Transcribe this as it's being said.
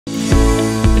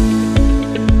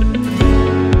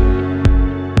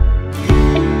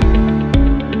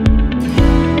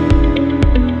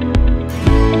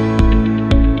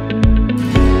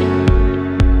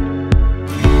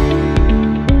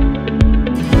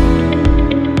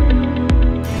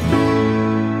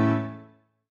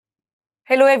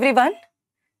Hello everyone.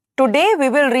 Today we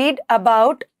will read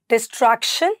about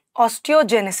distraction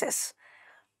osteogenesis.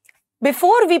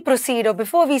 Before we proceed or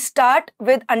before we start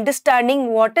with understanding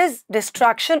what is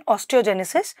distraction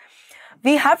osteogenesis,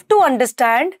 we have to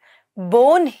understand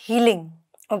bone healing.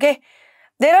 Okay,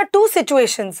 there are two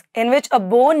situations in which a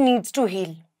bone needs to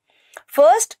heal.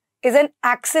 First is an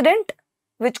accident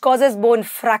which causes bone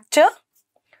fracture,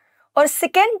 or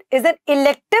second is an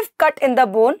elective cut in the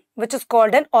bone which is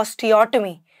called an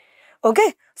osteotomy.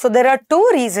 Okay, so there are two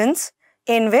reasons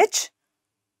in which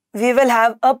we will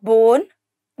have a bone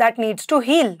that needs to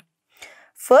heal.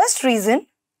 First reason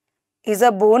is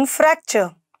a bone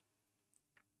fracture,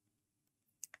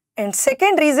 and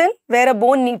second reason where a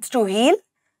bone needs to heal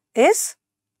is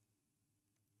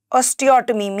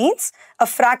osteotomy, means a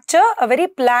fracture, a very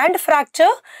planned fracture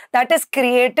that is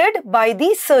created by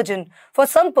the surgeon for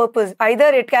some purpose. Either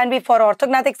it can be for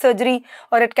orthognathic surgery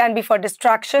or it can be for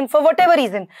distraction, for whatever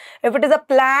reason. If it is a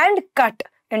planned cut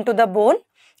into the bone,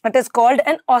 it is called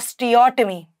an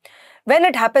osteotomy. When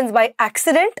it happens by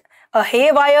accident, a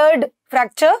haywired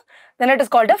fracture, then it is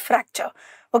called a fracture.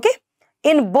 Okay?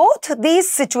 In both these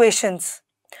situations,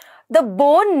 the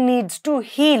bone needs to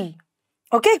heal.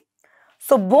 Okay?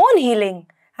 So, bone healing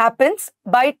happens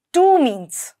by two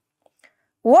means.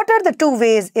 What are the two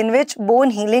ways in which bone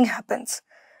healing happens?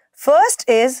 First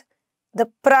is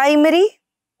the primary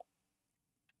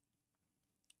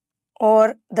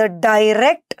or the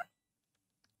direct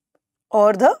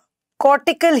or the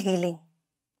cortical healing.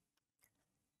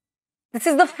 This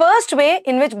is the first way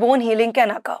in which bone healing can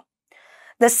occur.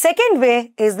 The second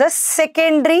way is the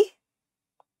secondary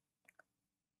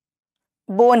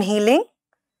bone healing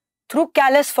through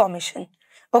callus formation.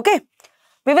 Okay,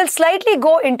 we will slightly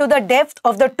go into the depth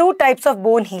of the two types of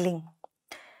bone healing.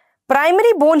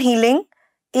 Primary bone healing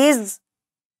is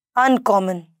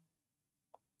uncommon.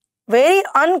 Very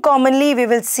uncommonly we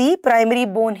will see primary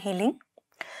bone healing.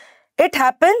 It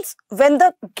happens when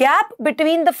the gap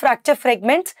between the fracture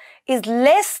fragments is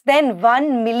less than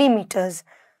 1 millimeters.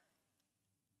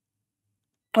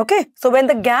 Okay, so when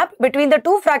the gap between the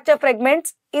two fracture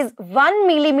fragments is 1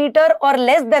 millimeter or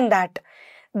less than that,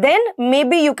 then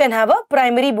maybe you can have a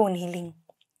primary bone healing.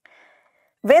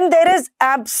 When there is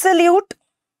absolute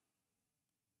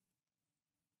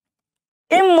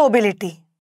immobility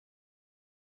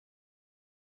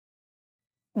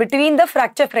between the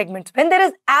fracture fragments, when there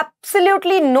is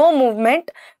absolutely no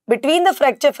movement between the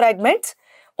fracture fragments,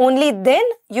 only then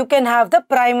you can have the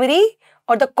primary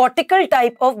or the cortical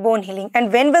type of bone healing.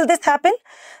 And when will this happen?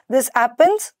 This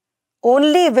happens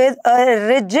only with a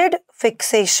rigid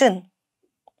fixation.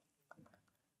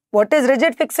 What is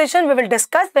rigid fixation? We will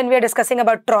discuss when we are discussing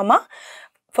about trauma.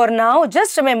 For now,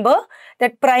 just remember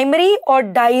that primary or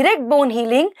direct bone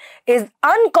healing is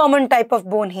uncommon type of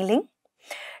bone healing.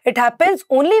 It happens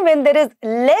only when there is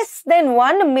less than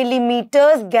 1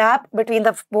 millimeters gap between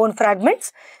the bone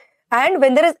fragments and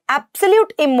when there is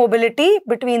absolute immobility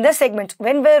between the segments.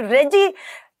 When very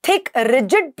thick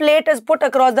rigid plate is put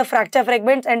across the fracture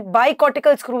fragments and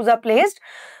bicortical screws are placed,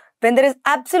 when there is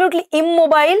absolutely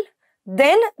immobile,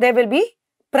 then there will be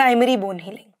primary bone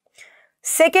healing.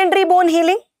 Secondary bone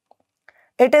healing,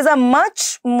 it is a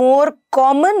much more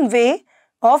common way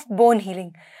of bone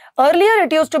healing. Earlier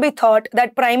it used to be thought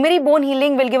that primary bone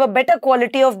healing will give a better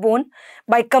quality of bone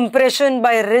by compression,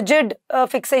 by rigid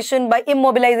fixation, by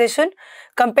immobilization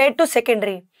compared to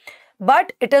secondary.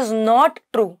 But it is not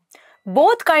true.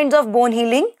 Both kinds of bone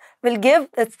healing will give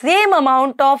the same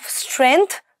amount of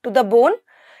strength to the bone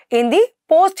in the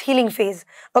post-healing phase.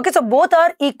 Okay, so both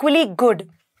are equally good.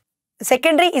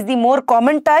 Secondary is the more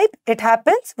common type. It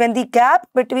happens when the gap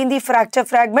between the fracture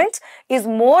fragments is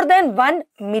more than 1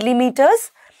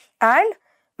 millimeters and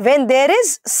when there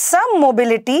is some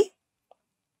mobility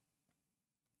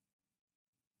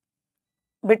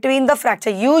between the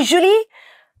fracture. Usually,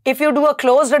 if you do a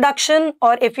closed reduction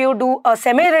or if you do a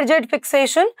semi-rigid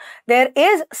fixation, there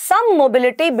is some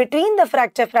mobility between the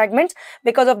fracture fragments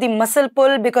because of the muscle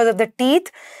pull, because of the teeth.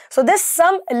 So, there's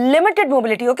some limited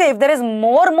mobility. Okay, if there is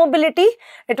more mobility,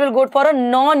 it will go for a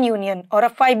non-union or a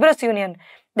fibrous union.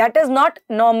 That is not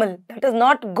normal. That is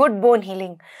not good bone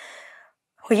healing.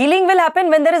 Healing will happen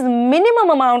when there is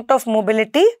minimum amount of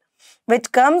mobility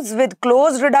which comes with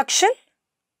closed reduction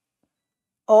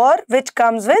or which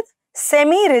comes with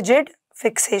semi-rigid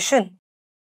fixation.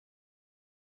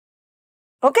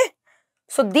 Okay,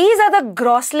 so these are the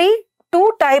grossly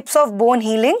two types of bone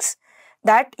healings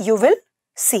that you will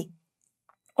see.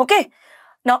 Okay,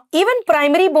 now even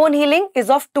primary bone healing is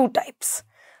of two types.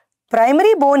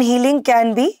 Primary bone healing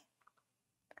can be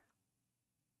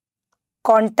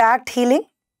contact healing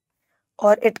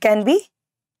or it can be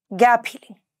gap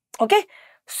healing. Okay,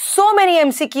 so many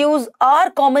MCQs are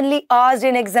commonly asked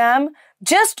in exam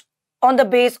just on the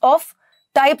base of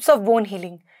types of bone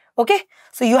healing. Okay,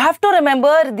 so you have to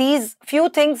remember these few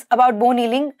things about bone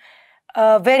healing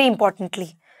very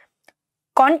importantly.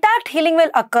 Contact healing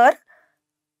will occur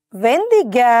when the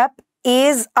gap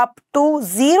is up to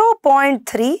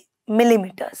 0.3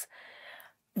 millimeters.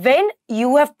 When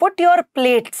you have put your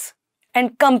plates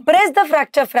and compressed the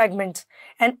fracture fragments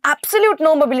and absolute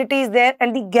no mobility is there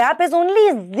and the gap is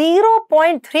only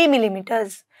 0.3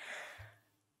 millimeters,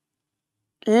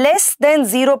 less than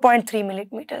 0.3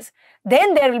 millimeters,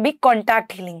 then there will be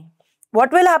contact healing.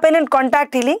 What will happen in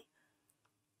contact healing?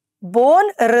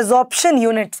 Bone resorption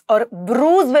units or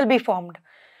bruise will be formed.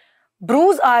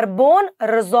 Bruise are bone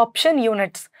resorption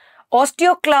units.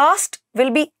 Osteoclast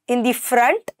will be in the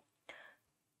front.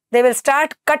 They will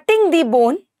start cutting the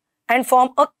bone and form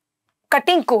a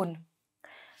cutting cone.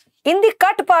 In the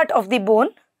cut part of the bone,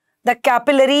 the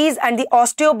capillaries and the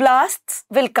osteoblasts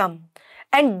will come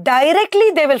and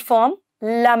directly they will form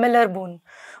lamellar bone.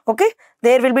 Okay,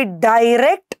 there will be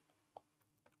direct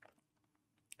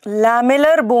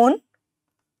lamellar bone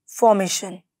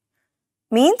formation.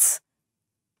 Means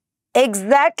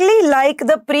exactly like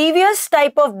the previous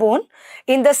type of bone,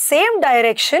 in the same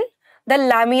direction, the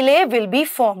lamellae will be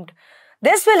formed.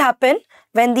 This will happen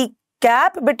when the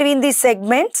gap between the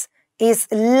segments is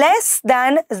less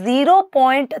than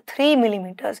 0.3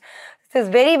 millimeters. This is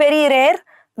very, very rare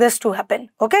this to happen.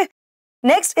 Okay.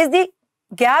 Next is the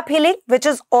gap healing, which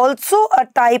is also a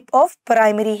type of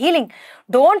primary healing.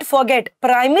 Don't forget,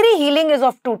 primary healing is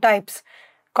of two types,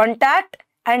 contact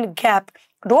and gap.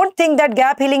 Don't think that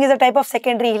gap healing is a type of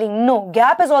secondary healing. No,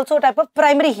 gap is also a type of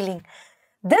primary healing.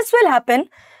 This will happen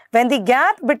when the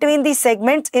gap between the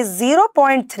segments is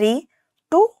 0.3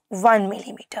 to 1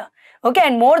 millimeter. Okay,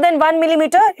 and more than 1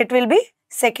 millimeter, it will be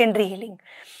secondary healing.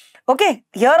 Okay,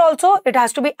 here also it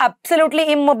has to be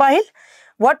absolutely immobile.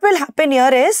 What will happen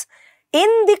here is, in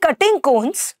the cutting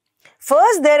cones,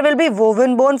 first there will be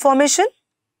woven bone formation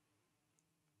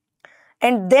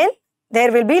and then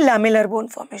there will be lamellar bone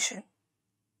formation.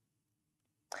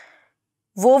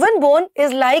 Woven bone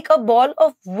is like a ball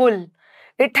of wool.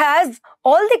 It has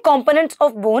all the components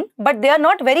of bone, but they are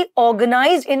not very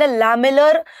organized in a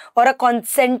lamellar or a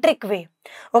concentric way.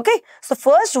 Okay, so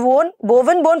first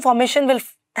woven bone formation will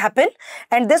happen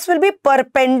and this will be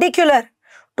perpendicular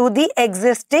to the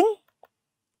existing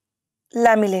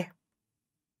lamellae.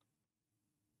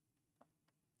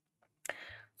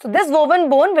 So this woven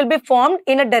bone will be formed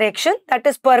in a direction that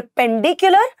is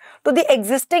perpendicular to the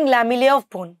existing lamellae of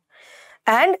bone.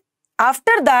 And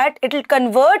after that, it will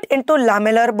convert into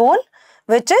lamellar bone,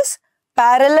 which is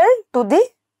parallel to the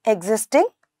existing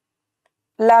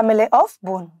lamellae of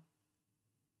bone.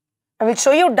 I will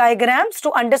show you diagrams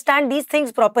to understand these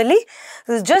things properly.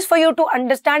 This is just for you to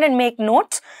understand and make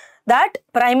notes that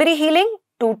primary healing,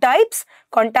 two types,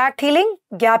 contact healing,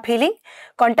 gap healing.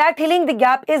 Contact healing, the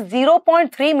gap is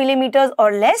 0.3 millimeters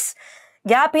or less.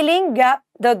 Gap healing,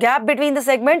 the gap between the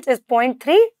segments is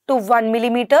 0.3 to 1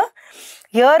 millimeter.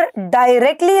 Here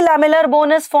directly lamellar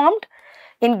bone is formed.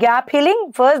 In gap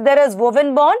healing, first there is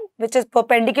woven bone which is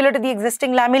perpendicular to the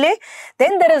existing lamellae.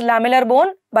 Then there is lamellar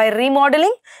bone. By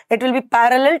remodeling, it will be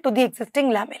parallel to the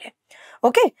existing lamellae.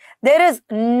 Okay, there is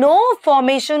no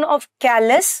formation of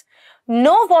callus,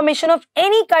 no formation of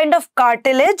any kind of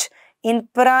cartilage in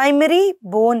primary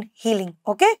bone healing.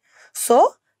 Okay,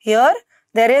 so here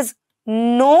there is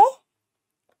no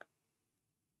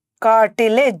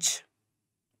cartilage,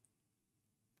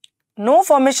 no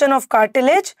formation of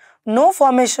cartilage, no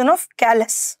formation of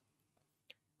callus.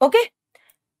 Okay,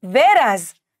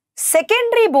 whereas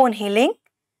secondary bone healing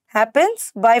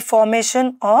happens by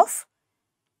formation of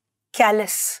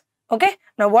callus. Okay,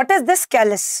 now what is this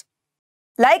callus?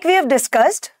 Like we have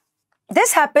discussed,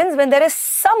 this happens when there is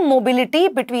some mobility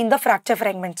between the fracture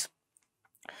fragments.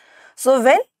 So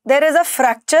when there is a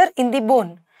fracture in the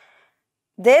bone,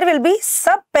 there will be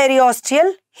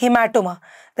subperiosteal hematoma.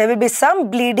 There will be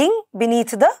some bleeding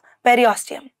beneath the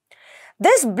periosteum.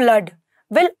 This blood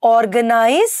will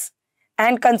organize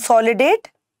and consolidate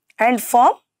and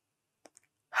form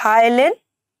hyaline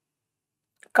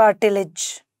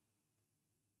cartilage.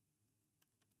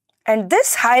 And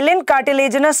this hyaline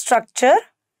cartilaginous structure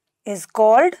is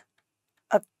called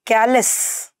a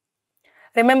callus.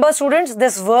 Remember students,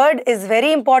 this word is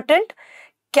very important.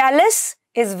 Callus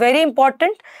is very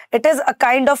important. It is a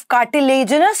kind of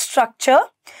cartilaginous structure.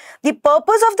 The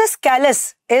purpose of this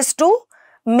callus is to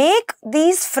make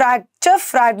these fracture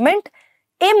fragment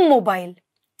immobile.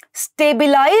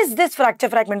 stabilize this fracture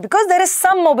fragment, because there is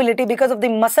some mobility because of the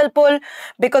muscle pull,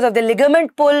 because of the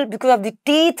ligament pull, because of the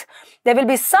teeth. There will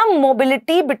be some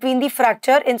mobility between the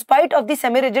fracture in spite of the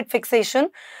semi-rigid fixation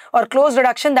or closed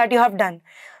reduction that you have done.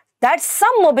 That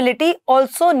some mobility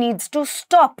also needs to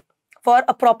stop for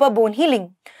a proper bone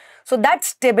healing. So that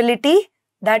stability,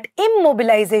 that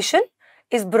immobilization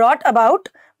is brought about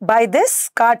by this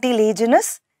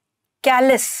cartilaginous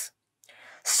callus.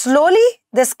 Slowly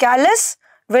this callus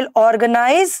will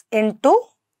organize into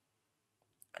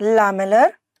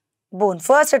lamellar bone.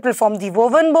 First it will form the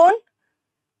woven bone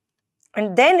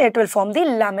and then it will form the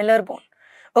lamellar bone.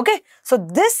 Okay, so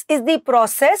this is the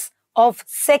process of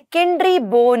secondary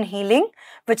bone healing,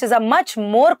 which is a much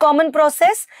more common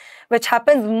process, which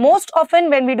happens most often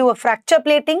when we do a fracture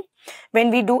plating,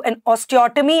 when we do an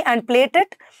osteotomy and plate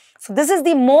it. So this is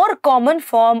the more common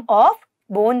form of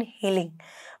bone healing.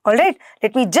 Alright,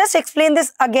 let me just explain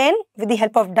this again with the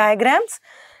help of diagrams.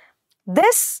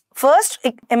 This first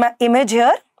image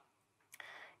here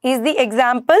is the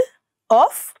example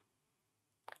of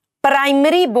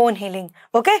primary bone healing.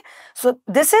 Okay, so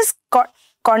this is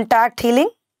contact healing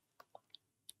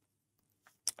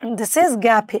and this is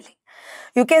gap healing.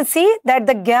 You can see that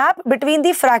the gap between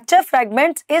the fracture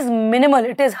fragments is minimal.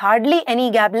 It is hardly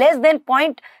any gap, less than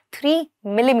 0.3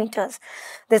 millimeters.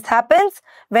 This happens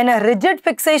when a rigid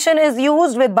fixation is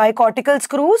used with bicortical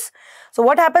screws. So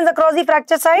what happens across the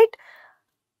fracture site?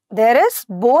 There is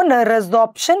bone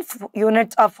resorption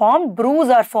units are formed, grooves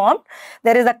are formed.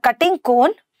 There is a cutting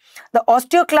cone. The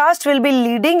osteoclast will be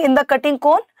leading in the cutting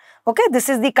cone. Okay, this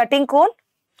is the cutting cone.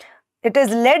 It is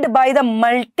led by the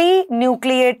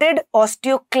multi-nucleated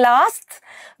osteoclasts,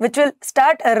 which will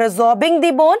start resorbing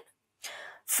the bone,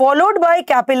 followed by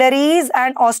capillaries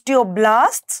and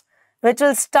osteoblasts, which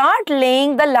will start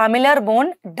laying the lamellar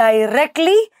bone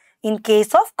directly in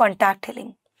case of contact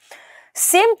healing.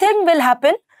 Same thing will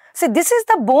happen. See, this is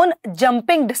the bone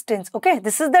jumping distance. Okay,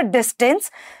 this is the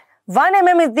distance. 1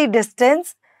 mm is the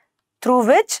distance through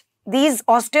which these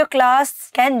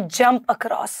osteoclasts can jump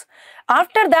across.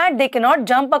 After that, they cannot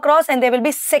jump across and there will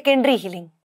be secondary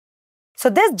healing.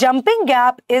 So this jumping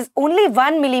gap is only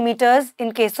 1 millimeters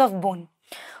in case of bone.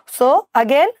 So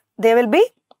again, there will be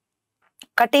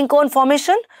cutting cone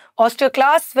formation,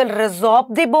 osteoclasts will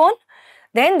resorb the bone,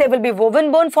 then there will be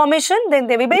woven bone formation, then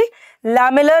there will be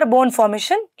lamellar bone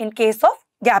formation in case of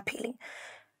gap healing.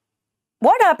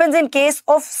 What happens in case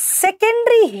of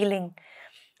secondary healing?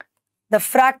 The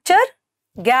fracture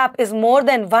gap is more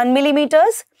than 1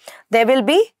 millimeters. There will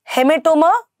be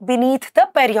hematoma beneath the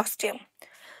periosteum.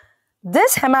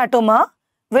 This hematoma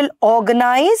will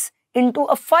organize into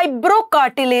a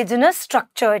fibrocartilaginous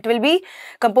structure. It will be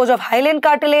composed of hyaline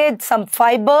cartilage, some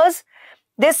fibers.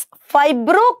 This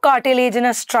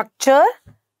fibrocartilaginous structure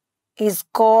is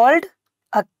called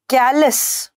a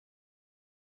callus.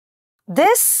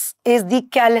 This is the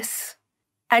callus.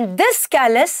 And this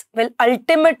callus will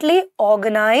ultimately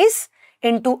organize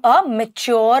into a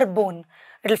mature bone.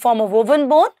 It will form a woven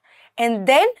bone and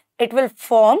then it will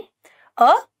form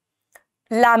a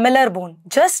lamellar bone,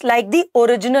 just like the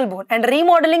original bone. And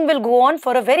remodeling will go on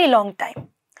for a very long time.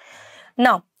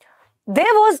 Now, there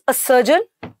was a surgeon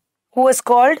who was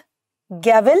called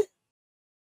Gavril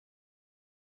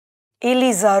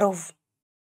Elizarov.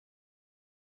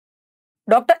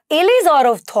 Dr.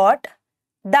 Elizarov thought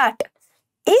that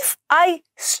if I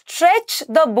stretch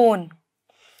the bone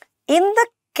in the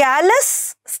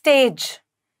callus stage,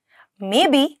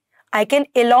 maybe I can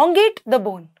elongate the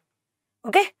bone.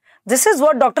 Okay, this is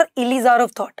what Dr.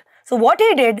 Elizarov thought. So what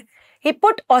he did, he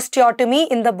put osteotomy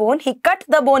in the bone, he cut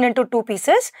the bone into 2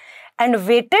 pieces and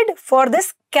waited for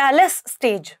this callus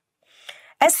stage.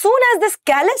 As soon as this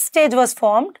callus stage was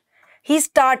formed, he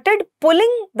started pulling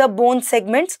the bone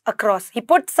segments across. He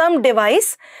put some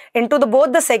device into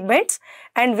both the segments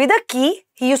and with a key,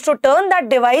 he used to turn that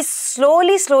device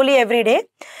slowly every day.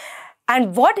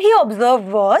 And what he observed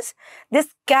was this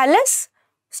callus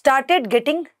started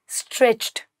getting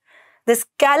stretched. This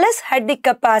callus had the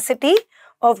capacity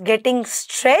of getting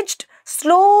stretched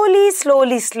slowly.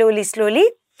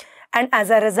 And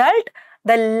as a result,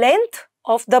 the length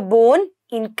of the bone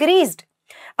increased.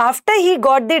 After he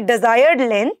got the desired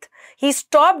length, he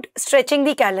stopped stretching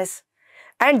the callus.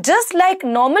 And just like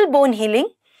normal bone healing,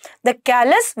 the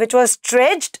callus which was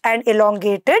stretched and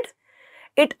elongated,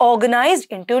 it organized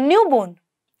into new bone.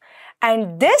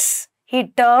 And this he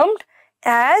termed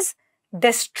as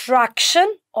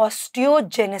distraction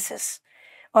osteogenesis.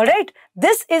 Alright,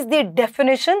 this is the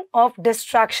definition of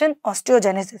distraction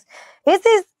osteogenesis. It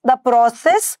is the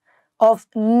process of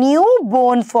new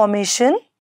bone formation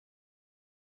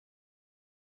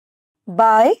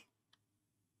by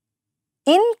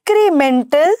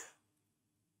incremental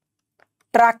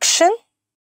traction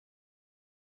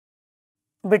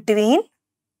between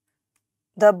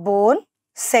the bone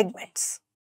segments.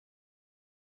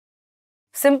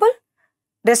 Simple.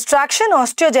 Distraction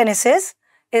osteogenesis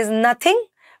is nothing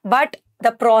but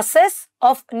the process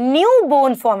of new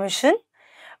bone formation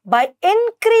by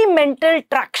incremental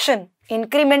traction.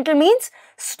 Incremental means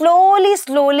slowly,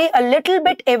 a little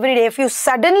bit every day. If you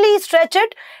suddenly stretch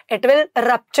it, it will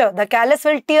rupture. The callus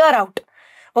will tear out.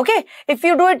 Okay. If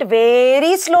you do it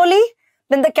very slowly,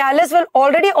 then the callus will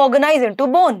already organize into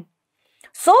bone.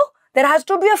 So, there has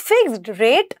to be a fixed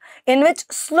rate in which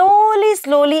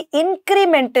slowly,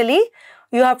 incrementally,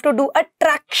 you have to do a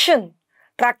traction.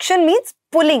 Traction means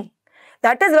pulling.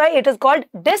 That is why it is called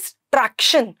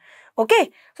distraction.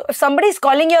 Okay. So, if somebody is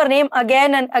calling your name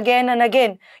again and again and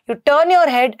again, you turn your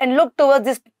head and look towards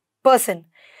this person.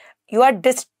 You are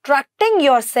distracting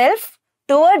yourself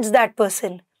towards that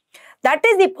person. That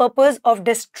is the purpose of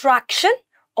distraction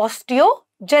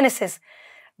osteogenesis.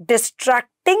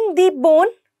 Distracting the bone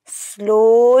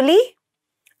slowly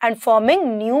and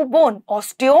forming new bone.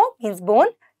 Osteo means bone,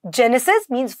 genesis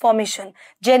means formation,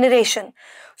 generation.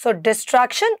 So,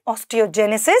 distraction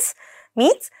osteogenesis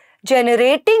means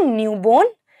generating new bone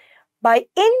by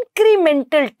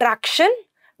incremental traction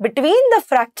between the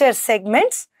fracture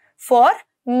segments for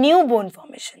new bone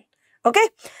formation. Okay,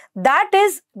 that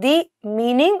is the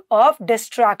meaning of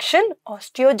distraction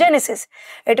osteogenesis.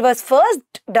 It was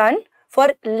first done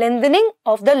for lengthening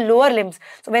of the lower limbs.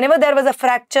 So, whenever there was a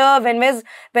fracture,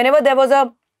 whenever there was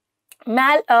a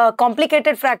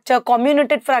complicated fracture,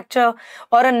 comminuted fracture,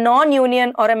 or a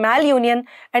non-union or a malunion,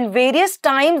 and various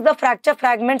times the fracture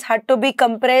fragments had to be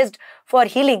compressed for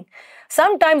healing.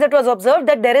 Sometimes it was observed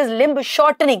that there is limb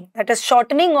shortening, that is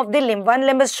shortening of the limb. One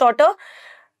limb is shorter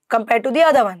compared to the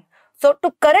other one. So,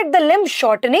 to correct the limb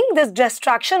shortening, this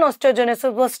distraction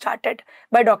osteogenesis was started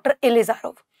by Dr.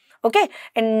 Elizarov. Okay,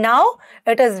 and now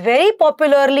it is very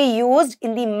popularly used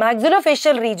in the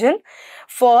maxillofacial region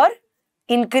for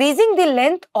increasing the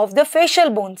length of the facial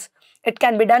bones. It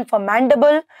can be done for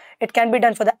mandible, it can be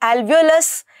done for the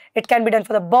alveolus, it can be done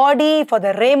for the body, for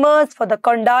the ramus, for the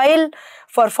condyle,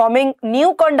 for forming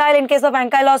new condyle in case of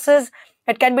ankylosis.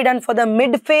 It can be done for the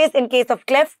midface in case of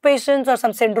cleft patients or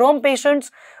some syndrome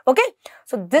patients. Okay,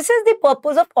 so this is the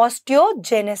purpose of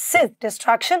osteogenesis,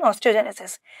 distraction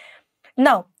osteogenesis.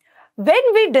 Now, when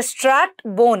we distract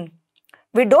bone,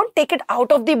 we don't take it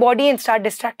out of the body and start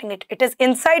distracting it. It is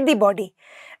inside the body,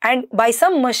 and by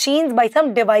some machines, by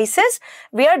some devices,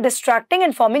 we are distracting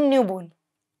and forming new bone.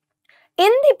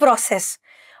 In the process,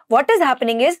 what is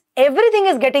happening is everything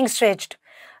is getting stretched.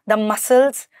 The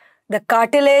muscles, the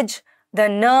cartilage, the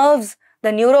nerves, the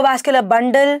neurovascular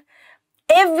bundle,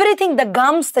 everything, the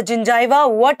gums, the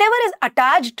gingiva, whatever is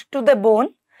attached to the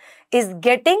bone is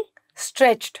getting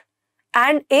stretched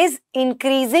and is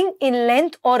increasing in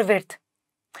length or width.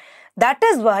 That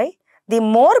is why the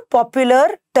more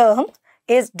popular term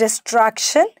is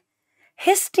distraction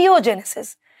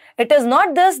histiogenesis. It is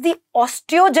not just the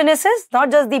osteogenesis,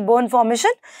 not just the bone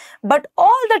formation, but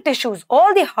all the tissues,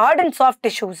 all the hard and soft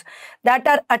tissues that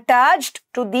are attached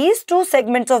to these two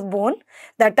segments of bone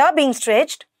that are being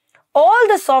stretched, all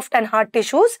the soft and hard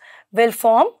tissues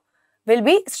will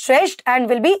be stretched and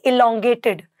will be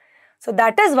elongated. So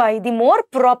that is why the more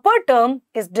proper term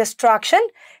is distraction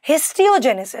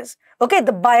histiogenesis. Okay,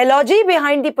 the biology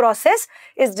behind the process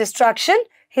is distraction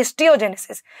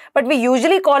histiogenesis, but we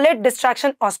usually call it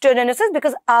distraction osteogenesis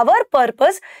because our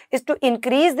purpose is to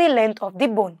increase the length of the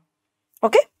bone.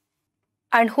 Okay,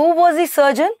 and who was the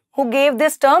surgeon who gave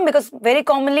this term? Because very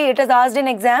commonly it is asked in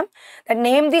exam that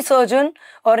name the surgeon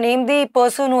or name the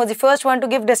person who was the first one to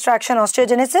give distraction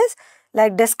osteogenesis.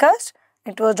 Like discussed,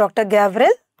 it was Dr.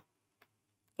 Gavril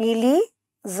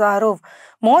Elizarov.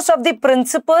 Most of the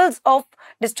principles of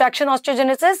distraction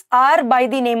osteogenesis are by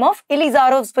the name of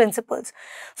Elizarov's principles.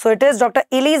 So it is Dr.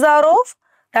 Elizarov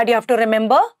that you have to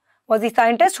remember was the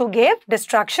scientist who gave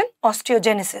distraction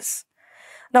osteogenesis.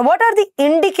 Now, what are the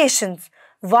indications?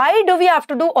 Why do we have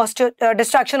to do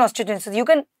distraction osteogenesis? You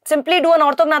can simply do an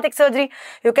orthognathic surgery.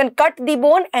 You can cut the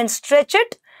bone and stretch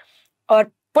it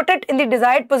or put it in the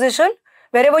desired position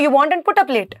wherever you want and put a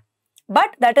plate.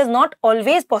 But that is not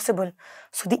always possible.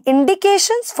 So, the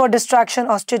indications for distraction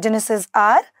osteogenesis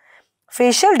are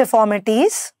facial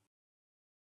deformities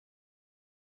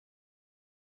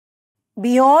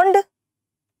beyond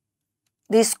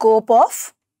the scope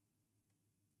of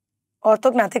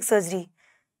orthognathic surgery.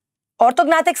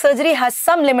 Orthognathic surgery has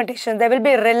some limitations. There will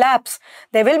be relapse.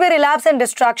 There will be relapse and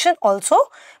distraction also.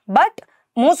 But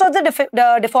most of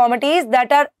the deformities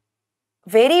that are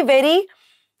very, very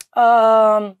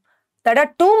that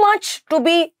are too much to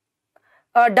be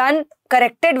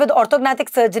corrected with orthognathic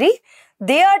surgery,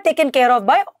 they are taken care of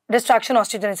by distraction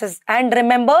osteogenesis. And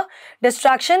remember,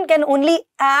 distraction can only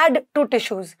add to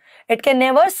tissues. It can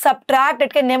never subtract,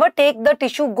 it can never take the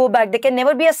tissue go back. There can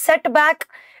never be a setback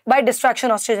by distraction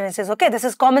osteogenesis. Okay, this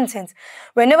is common sense.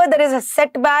 Whenever there is a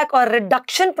setback or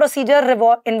reduction procedure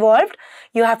involved,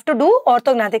 you have to do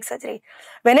orthognathic surgery.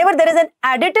 Whenever there is an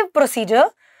additive procedure,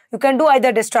 you can do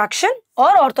either distraction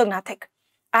or orthognathic.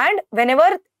 And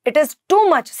whenever it is too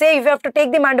much, say if you have to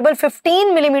take the mandible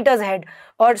 15 millimeters ahead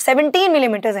or 17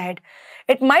 millimeters ahead,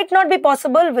 it might not be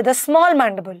possible with a small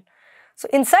mandible. So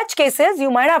in such cases,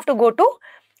 you might have to go to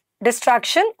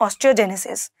distraction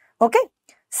osteogenesis. Okay.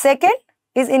 Second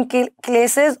is in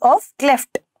cases of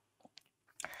cleft.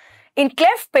 In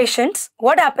cleft patients,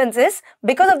 what happens is,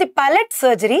 because of the palate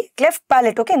surgery, cleft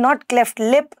palate, okay, not cleft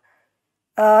lip,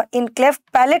 in cleft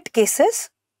palate cases,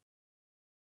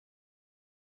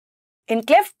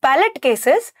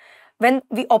 when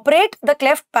we operate the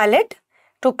cleft palate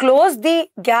to close the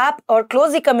gap or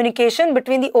close the communication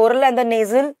between the oral and the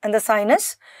nasal and the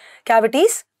sinus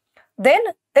cavities, then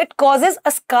it causes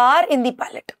a scar in the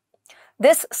palate.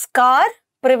 This scar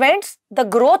prevents the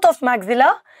growth of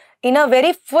maxilla in a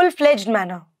very full-fledged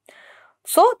manner.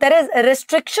 So there is a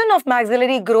restriction of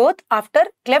maxillary growth after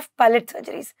cleft palate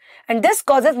surgeries, and this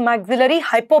causes maxillary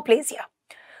hypoplasia.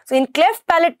 So in cleft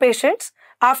palate patients,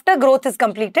 after growth is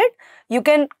completed, you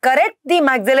can correct the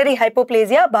maxillary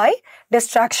hypoplasia by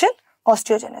distraction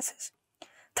osteogenesis.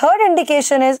 Third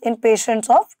indication is in patients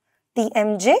of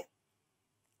TMJ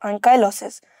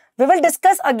ankylosis. We will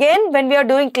discuss again when we are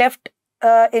doing cleft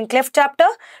in cleft chapter.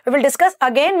 We will discuss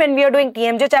again when we are doing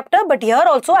TMJ chapter, but here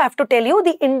also I have to tell you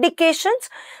the indications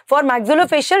for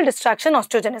maxillofacial distraction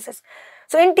osteogenesis.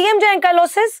 So in TMJ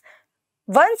ankylosis,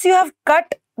 once you have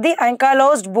cut the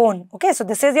ankylosed bone, okay, so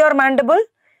this is your mandible,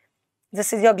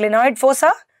 this is your glenoid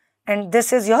fossa, and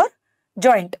this is your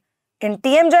joint. In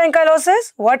TMJ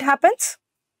ankylosis, what happens?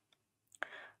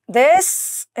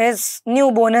 This is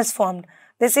new bone is formed.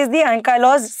 This is the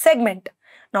ankylosed segment.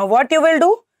 Now what you will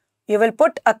do? You will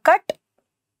put a cut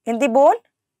in the bone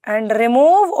and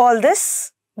remove all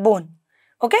this bone.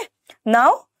 Okay.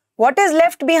 Now what is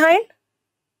left behind?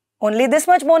 Only this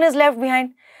much bone is left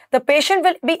behind. The patient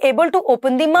will be able to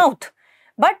open the mouth.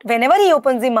 But whenever he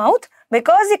opens the mouth,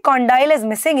 because the condyle is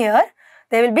missing here,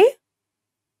 there will be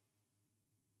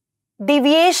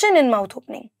deviation in mouth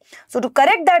opening. So to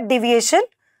correct that deviation,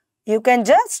 you can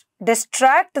just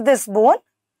distract this bone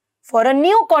for a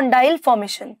new condyle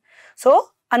formation.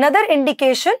 So another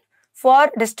indication for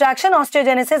distraction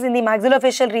osteogenesis in the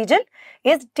maxillofacial region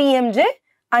is TMJ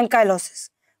ankylosis.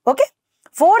 Okay.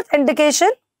 Fourth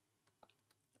indication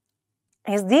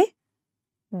is the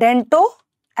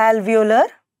dentoalveolar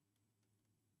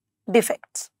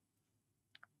defects.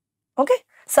 Okay.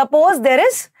 Suppose there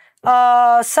is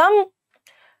some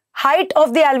height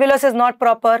of the alveolus is not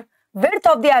proper, width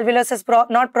of the alveolus is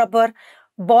not proper,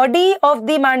 body of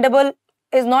the mandible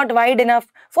is not wide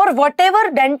enough, for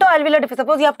whatever dentoalveolar defect.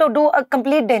 Suppose you have to do a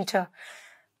complete denture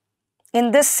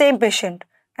in this same patient,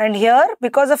 and here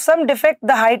because of some defect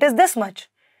the height is this much.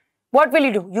 What will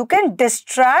you do? You can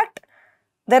distract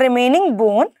the remaining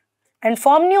bone and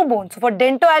form new bone. So for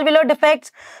dentoalveolar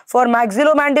defects, for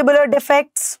maxillomandibular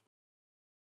defects,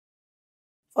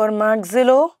 for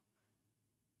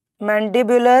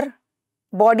maxillomandibular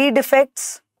body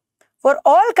defects, for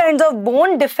all kinds of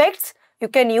bone defects, you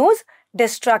can use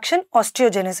distraction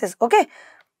osteogenesis. Okay.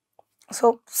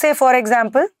 So say for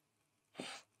example,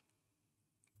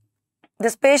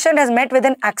 this patient has met with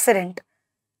an accident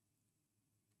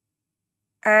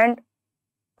and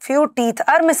few teeth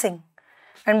are missing,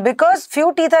 and because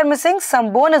few teeth are missing,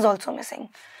 some bone is also missing.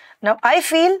 Now I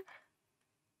feel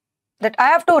that I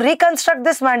have to reconstruct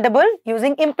this mandible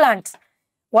using implants.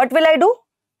 What will I do?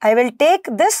 I will take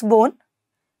this bone,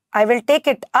 I will take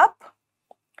it up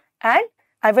and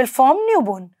I will form new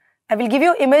bone. I will give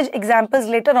you image examples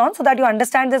later on so that you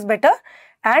understand this better,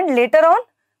 and later on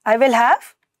I will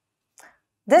have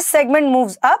this segment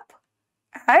moves up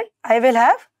and I will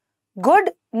have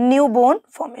good new bone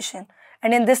formation,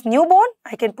 and in this new bone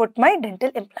I can put my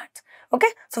dental implants. Okay.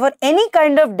 So for any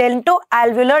kind of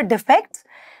dentoalveolar defects,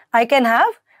 I can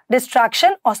have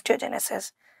distraction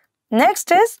osteogenesis.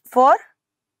 Next is for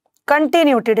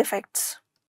continuity defects.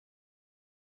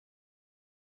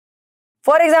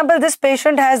 For example, this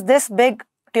patient has this big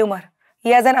tumor.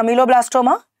 He has an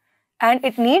ameloblastoma and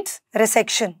it needs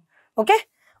resection. Okay.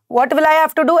 What will I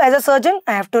have to do as a surgeon?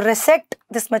 I have to resect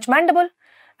this much mandible.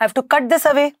 I have to cut this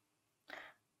away.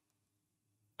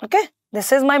 Okay.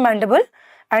 This is my mandible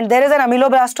and there is an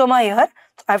ameloblastoma here.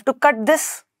 So I have to cut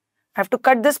this. I have to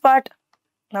cut this part.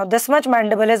 Now this much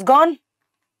mandible is gone.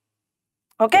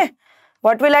 Okay.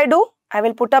 What will I do? I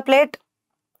will put a plate.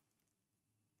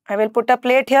 I will put a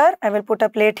plate here. I will put a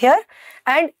plate here.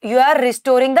 And you are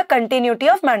restoring the continuity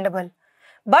of mandible.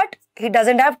 But he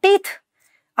doesn't have teeth.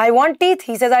 I want teeth.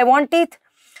 He says I want teeth.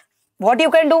 What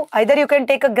you can do? Either you can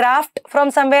take a graft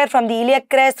from somewhere, from the iliac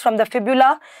crest, from the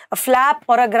fibula, a flap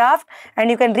or a graft,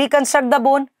 and you can reconstruct the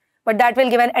bone. But that will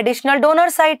give an additional donor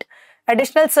site,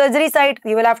 additional surgery site.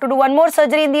 You will have to do one more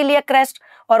surgery in the iliac crest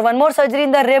or one more surgery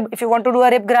in the rib if you want to do a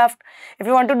rib graft. If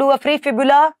you want to do a free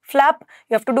fibula flap,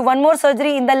 you have to do one more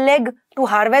surgery in the leg to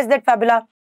harvest that fibula.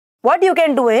 What you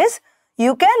can do is,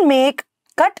 you can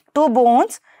cut two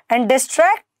bones and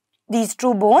distract these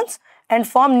two bones and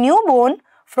form new bone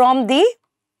from the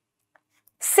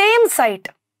same site.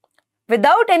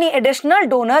 Without any additional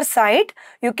donor site,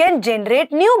 you can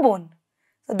generate new bone.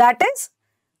 So that is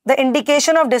the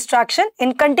indication of distraction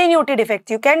in continuity defects.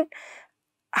 You can,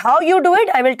 how you do it,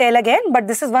 I will tell again, but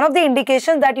this is one of the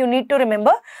indications that you need to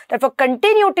remember, that for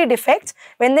continuity defects,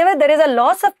 whenever there is a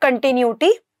loss of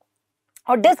continuity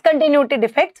or discontinuity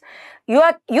defects,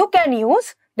 you can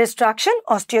use distraction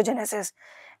osteogenesis.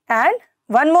 And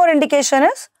one more indication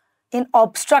is in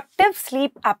obstructive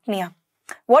sleep apnea.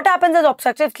 What happens in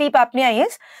obstructive sleep apnea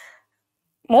is,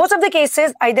 most of the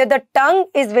cases, either the tongue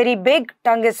is very big,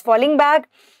 tongue is falling back,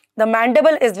 the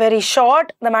mandible is very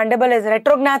short, the mandible is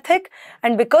retrognathic,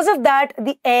 and because of that,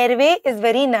 the airway is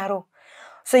very narrow.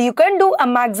 So you can do a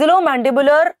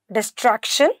maxillomandibular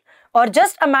distraction or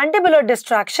just a mandibular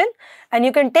distraction, and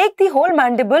you can take the whole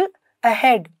mandible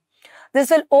ahead. This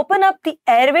will open up the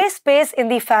airway space in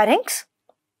the pharynx,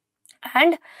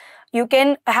 and you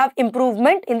can have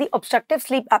improvement in the obstructive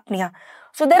sleep apnea.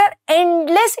 So there are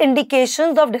endless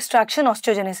indications of distraction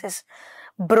osteogenesis.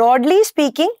 Broadly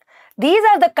speaking, these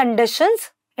are the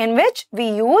conditions in which we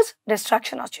use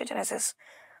distraction osteogenesis.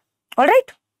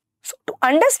 Alright. So to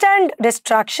understand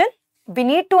distraction, we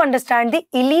need to understand the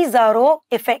Ilisarov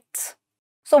effects.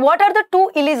 So what are the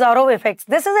two Ilisarov effects?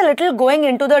 This is a little going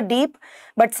into the deep,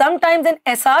 but sometimes in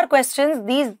SR questions,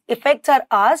 these effects are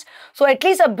asked. So at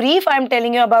least a brief I am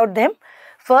telling you about them.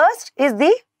 First is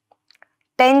the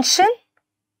tension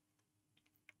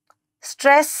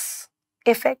stress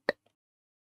effect.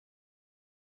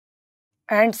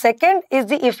 And second is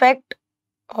the effect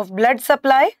of blood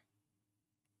supply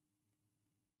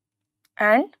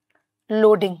and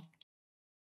loading.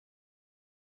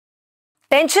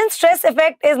 Tension stress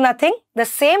effect is nothing, the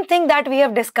same thing that we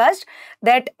have discussed,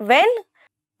 that when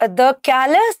the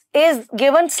callus is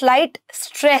given slight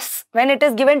stress, when it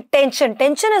is given tension,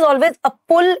 tension is always a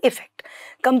pull effect.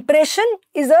 Compression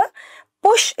is a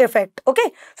push effect.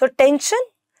 Okay, so tension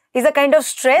is a kind of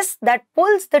stress that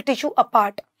pulls the tissue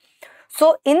apart.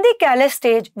 So in the callus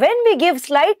stage, when we give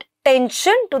slight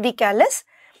tension to the callus,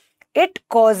 it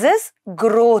causes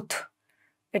growth.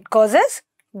 It causes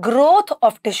growth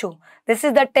of tissue. This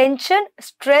is the tension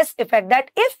stress effect,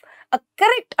 that if a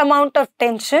correct amount of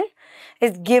tension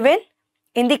is given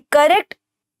in the correct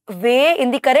way,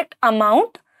 in the correct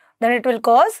amount, then it will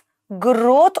cause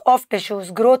growth of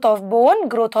tissues, growth of bone,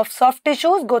 growth of soft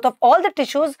tissues, growth of all the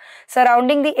tissues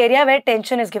surrounding the area where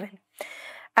tension is given.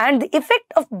 And the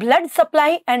effect of blood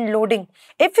supply and loading.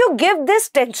 If you give this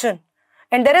tension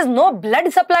and there is no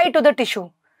blood supply to the tissue,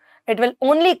 it will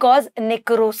only cause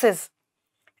necrosis.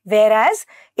 Whereas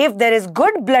if there is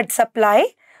good blood supply,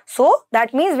 so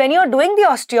that means when you are doing the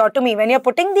osteotomy, when you are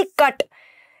putting the cut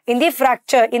in the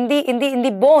fracture, in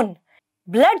the bone,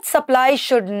 blood supply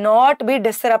should not be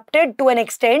disrupted to an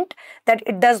extent that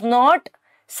it does not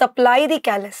supply the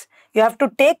callus. You have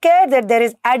to take care that there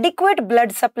is adequate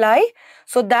blood supply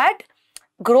so that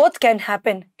growth can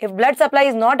happen. If blood supply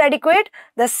is not adequate,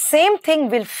 the same thing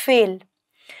will fail.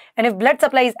 And if blood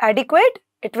supply is adequate,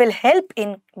 it will help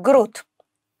in growth.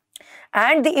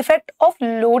 And the effect of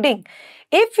loading.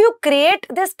 If you create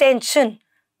this tension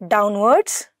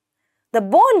downwards, the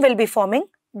bone will be forming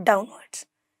downwards.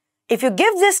 If you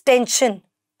give this tension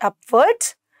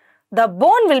upwards, the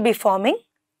bone will be forming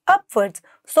upwards.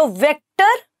 So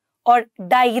vector or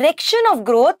direction of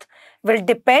growth will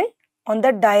depend on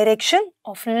the direction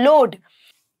of load.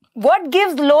 What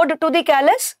gives load to the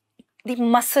callus? The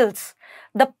muscles.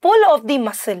 The pull of the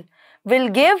muscle will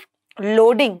give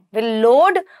loading, will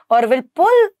load or will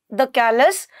pull the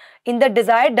callus in the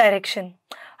desired direction.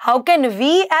 How can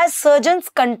we as surgeons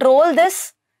control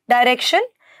this direction?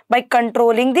 By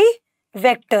controlling the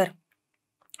vector.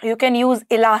 You can use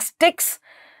elastics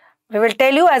We will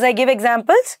tell you as I give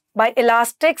examples. By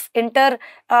elastics,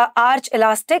 arch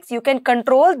elastics, you can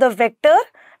control the vector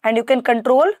and you can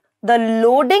control the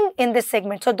loading in this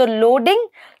segment. So the loading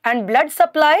and blood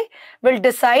supply will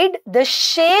decide the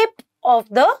shape of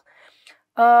the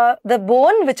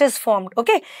bone which is formed.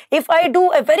 Okay, if I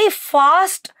do a very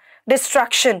fast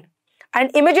distraction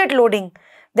and immediate loading,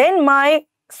 then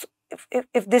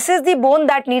if this is the bone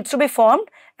that needs to be formed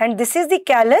and this is the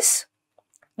callus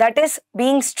that is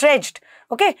being stretched.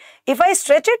 Okay, if I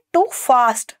stretch it too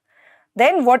fast,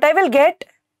 then what I will get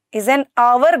is an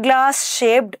hourglass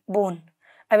shaped bone.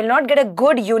 I will not get a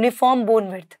good uniform bone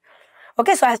width.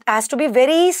 Okay, so it has to be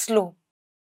very slow.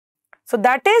 So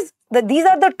that is these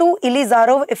are the two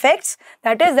Ilizarov effects.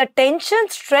 That is, the tension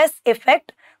stress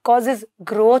effect causes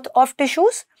growth of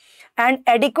tissues, and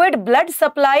adequate blood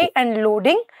supply and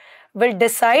loading will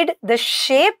decide the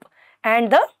shape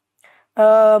and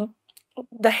the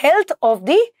health of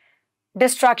the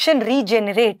distraction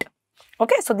regenerate.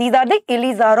 Okay, so these are the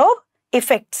Ilizarov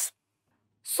effects.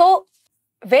 So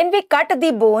when we cut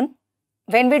the bone,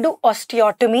 when we do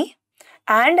osteotomy,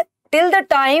 and till the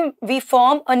time we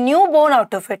form a new bone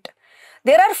out of it,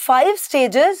 there are 5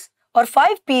 stages or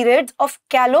 5 periods of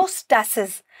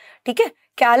callostasis. Okay?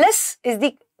 Callus is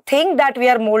the thing that we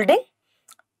are molding.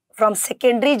 From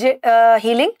secondary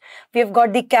healing, we have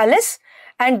got the callus,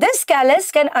 and this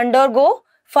callus can undergo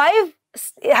 5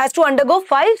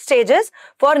 stages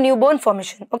for new bone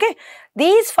formation. Okay,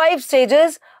 these 5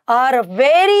 stages are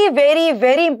very, very,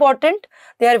 very important.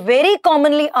 They are very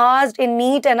commonly asked in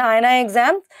NEET and INI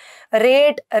exams.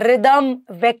 Rate, rhythm,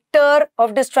 vector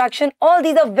of distraction, all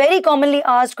these are very commonly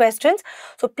asked questions.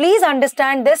 So please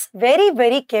understand this very,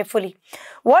 very carefully.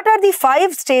 What are the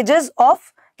 5 stages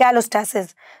of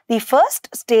callostasis? The first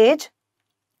stage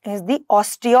is the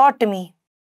osteotomy.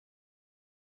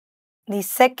 The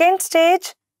second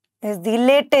stage is the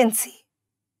latency.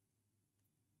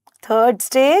 Third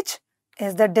stage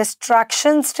is the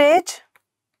distraction stage.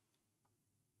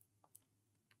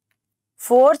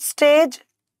 Fourth stage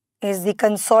is the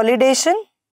consolidation.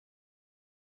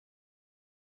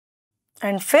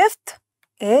 And fifth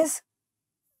is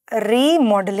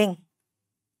remodeling.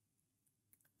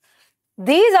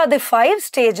 These are the 5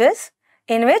 stages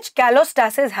in which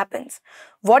callostasis happens.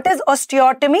 What is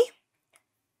osteotomy?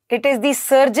 It is the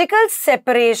surgical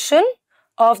separation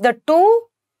of the 2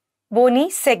 bony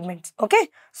segments. Okay,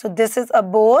 so this is a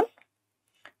bone.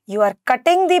 You are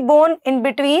cutting the bone in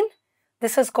between.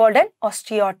 This is called an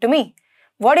osteotomy.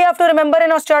 What do you have to remember in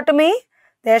osteotomy?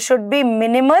 There should be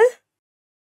minimal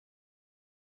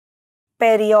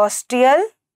periosteal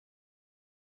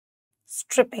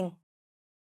stripping.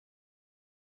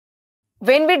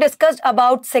 When we discussed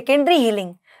about secondary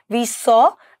healing, we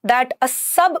saw that a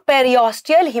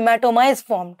subperiosteal hematoma is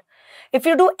formed. If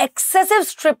you do excessive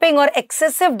stripping or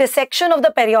excessive dissection of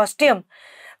the periosteum,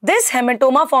 this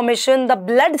hematoma formation, the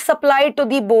blood supply to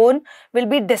the bone will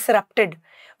be disrupted.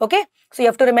 Okay, so you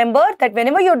have to remember that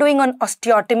whenever you're doing an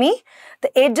osteotomy,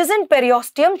 the adjacent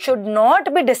periosteum should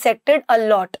not be dissected a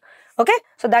lot. Okay,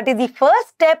 so that is the first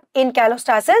step in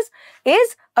callostasis,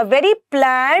 is a very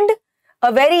planned,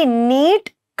 a very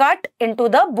neat cut into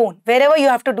the bone, wherever you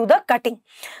have to do the cutting.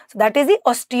 So that is the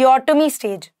osteotomy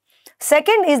stage.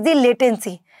 Second is the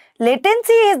latency.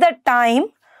 Latency is the time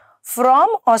from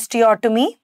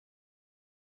osteotomy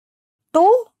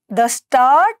to the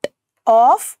start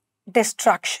of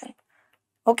distraction.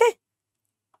 Okay,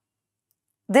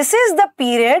 this is the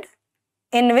period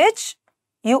in which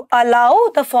you allow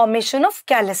the formation of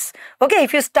callus. Okay,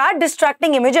 if you start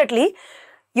distracting immediately,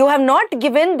 you have not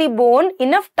given the bone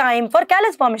enough time for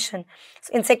callus formation.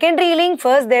 So in secondary healing,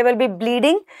 first there will be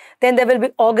bleeding, then there will be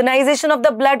organization of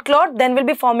the blood clot, then will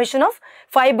be formation of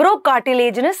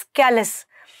fibrocartilaginous callus.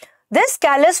 This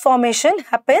callus formation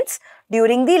happens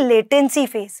during the latency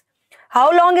phase.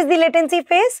 How long is the latency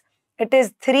phase? It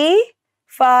is 3,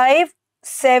 5,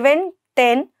 7,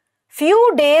 10,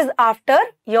 few days after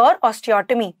your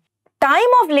osteotomy.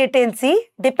 Time of latency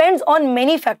depends on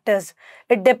many factors.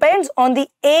 It depends on the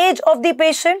age of the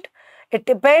patient. It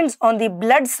depends on the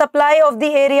blood supply of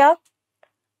the area.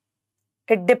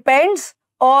 It depends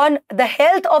on the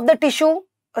health of the tissue,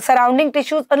 surrounding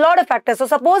tissues, a lot of factors. So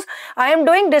suppose I am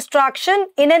doing distraction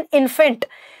in an infant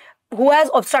who has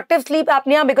obstructive sleep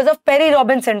apnea because of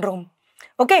Perry-Robin syndrome.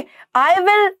 Okay, I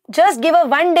will just give a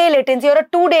 1-day latency or a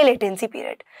 2-day latency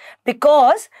period,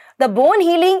 because the bone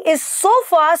healing is so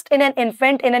fast in an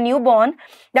infant, in a newborn,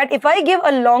 that if I give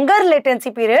a longer latency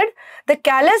period, the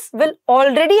callus will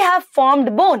already have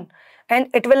formed bone and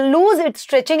it will lose its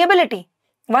stretching ability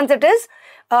once it is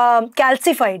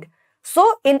calcified.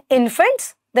 So in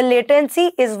infants, the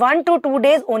latency is 1 to 2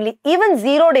 days only, even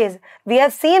 0 days. We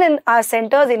have seen in our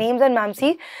centers in AIIMS and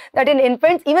MAMC that in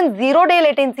infants even 0-day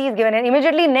latency is given and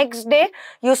immediately next day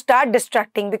you start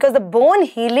distracting because the bone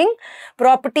healing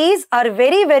properties are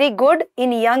very, very good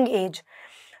in young age.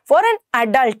 For an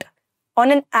adult,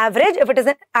 on an average, if it is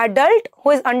an adult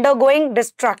who is undergoing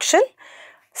distraction,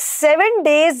 7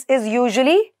 days is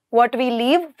usually what we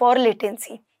leave for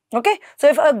latency. Okay, so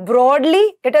if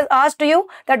broadly it is asked to you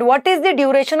that what is the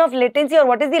duration of latency or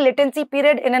what is the latency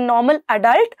period in a normal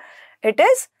adult, it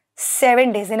is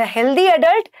 7 days. In a healthy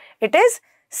adult, it is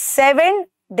 7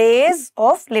 days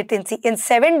of latency. In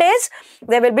 7 days,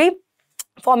 there will be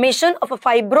formation of a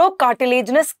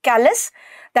fibrocartilaginous callus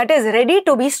that is ready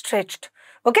to be stretched.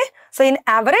 Okay, so in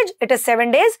average, it is 7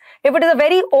 days. If it is a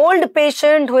very old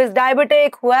patient who is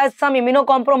diabetic, who has some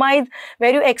immunocompromise,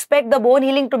 where you expect the bone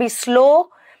healing to be slow,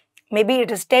 maybe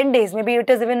it is 10 days, maybe it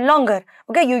is even longer.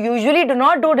 Okay, you usually do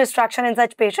not do distraction in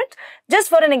such patients. Just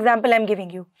for an example, I am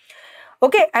giving you.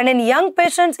 Okay, and in young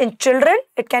patients, in children,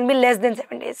 it can be less than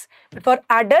 7 days. But for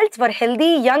adults, for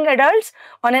healthy young adults,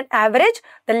 on an average,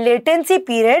 the latency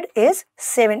period is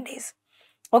 7 days.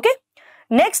 Okay,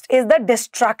 next is the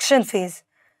distraction phase.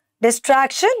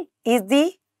 Distraction is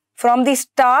from the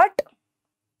start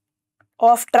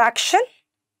of traction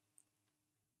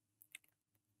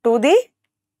to the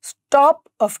stop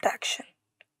of traction.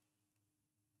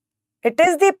 It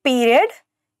is the period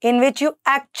in which you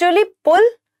actually pull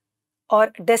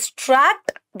or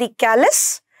distract the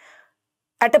callus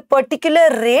at a particular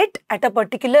rate, at a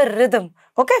particular rhythm.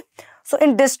 Okay, so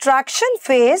in distraction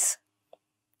phase,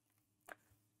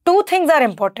 two things are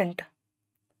important.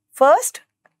 First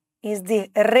is the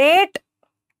rate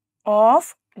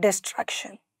of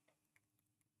distraction.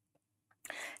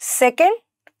 Second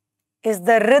is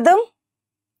the rhythm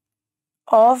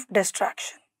of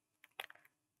distraction.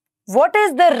 What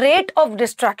is the rate of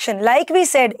distraction? Like we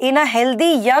said, in a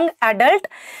healthy young adult,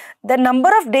 the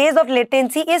number of days of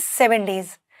latency is 7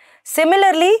 days.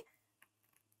 Similarly,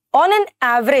 on an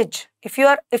average, if you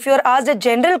are asked a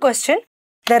general question,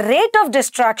 the rate of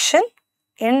distraction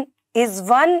is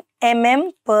 1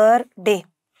 mm per day.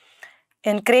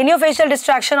 In craniofacial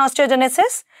distraction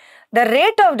osteogenesis, the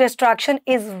rate of distraction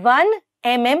is 1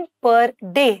 mm per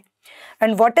day.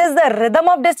 And what is the rhythm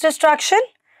of this distraction?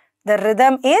 The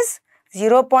rhythm is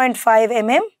 0.5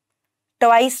 mm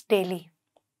twice daily.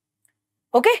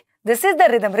 Okay, this is the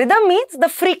rhythm. Rhythm means the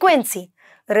frequency.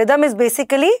 Rhythm is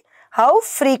basically how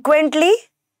frequently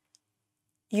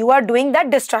you are doing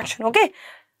that distraction. Okay,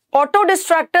 auto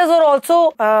distractors are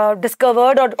also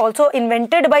discovered or also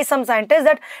invented by some scientists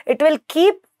that it will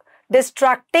keep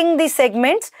distracting the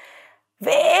segments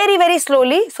very, very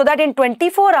slowly so that in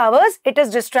 24 hours it is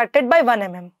distracted by 1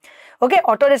 mm. Okay,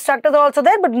 auto distractors are also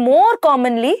there, but more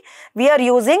commonly we are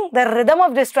using the rhythm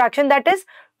of distraction, that is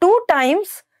 2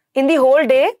 times in the whole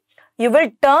day you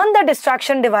will turn the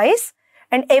distraction device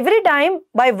and every time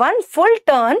by 1 full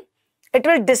turn it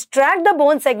will distract the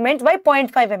bone segments by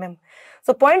 0.5 mm.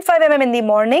 So 0.5 mm in the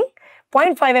morning,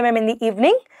 0.5 mm in the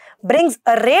evening brings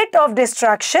a rate of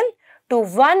distraction to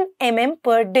 1 mm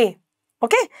per day.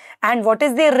 Okay, and what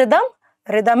is the rhythm?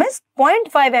 Rhythm is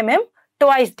 0.5 mm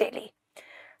twice daily.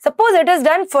 Suppose it is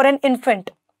done for an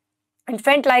infant.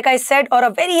 Infant, like I said, or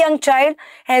a very young child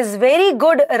has very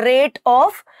good rate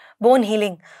of bone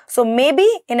healing. So maybe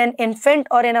in an infant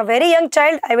or in a very young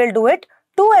child, I will do it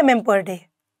 2 mm per day.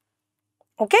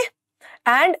 Okay,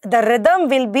 and the rhythm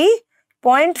will be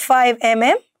 0.5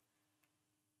 mm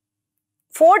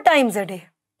 4 times a day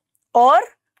or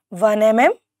 1 mm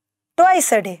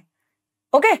twice a day.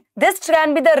 Okay, this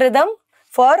can be the rhythm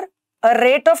for a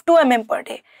rate of 2 mm per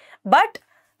day. But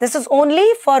this is only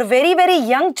for very, very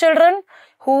young children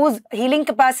whose healing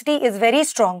capacity is very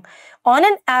strong. On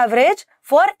an average,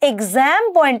 for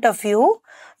exam point of view,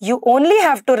 you only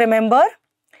have to remember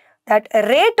that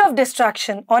rate of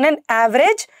distraction on an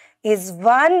average is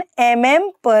 1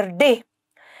 mm per day.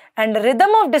 And rhythm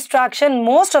of distraction,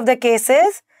 most of the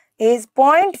cases, is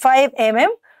 0.5 mm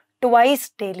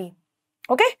twice daily.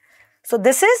 Okay, so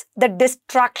this is the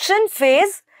distraction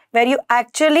phase where you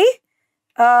actually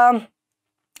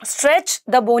stretch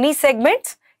the bony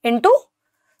segments into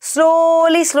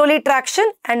slowly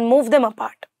traction and move them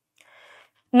apart.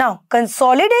 Now,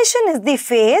 consolidation is the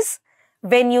phase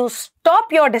when you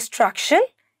stop your distraction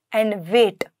and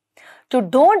wait. You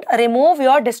don't remove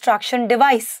your distraction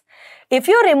device. If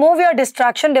you remove your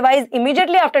distraction device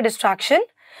immediately after distraction,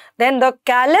 then the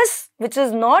callus, which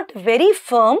is not very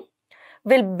firm,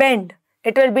 will bend.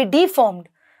 It will be deformed.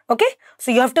 Okay,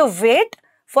 so you have to wait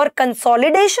for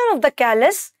consolidation of the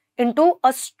callus into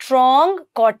a strong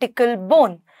cortical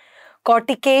bone.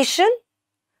 cortication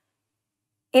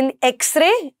in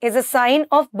X-ray is a sign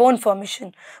of bone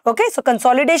formation. Okay, so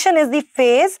consolidation is the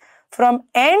phase from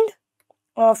end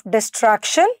of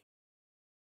distraction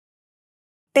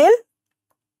till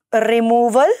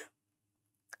removal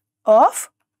of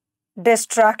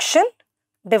distraction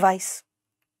device.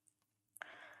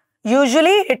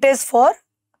 Usually it is for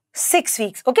 6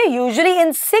 weeks. Okay, usually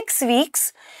in 6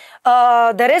 weeks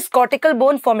there is cortical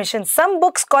bone formation. Some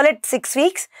books call it 6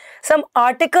 weeks. Some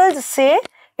articles say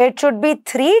it should be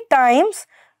 3 times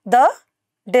the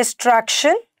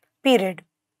distraction period.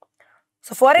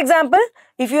 So for example,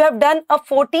 if you have done a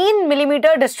 14 millimeter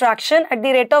distraction at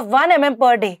the rate of 1 mm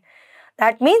per day,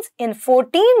 that means in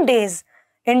 14 days,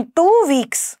 in 2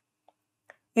 weeks,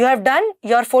 you have done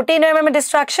your 14 mm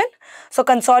distraction. So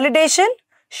consolidation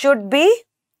should be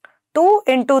 2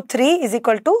 into 3 is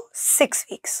equal to 6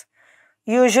 weeks.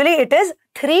 Usually it is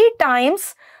 3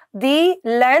 times the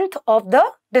length of the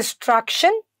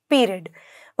distraction period.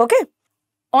 Okay.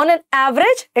 On an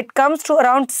average, it comes to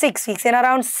around 6 weeks. In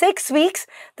around 6 weeks,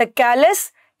 the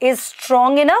callus is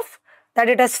strong enough that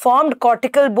it has formed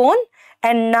cortical bone,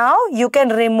 and now you can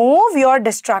remove your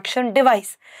distraction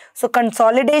device. So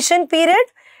consolidation period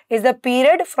is the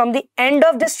period from the end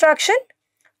of distraction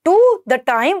to the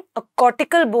time a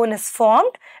cortical bone is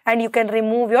formed and you can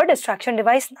remove your distraction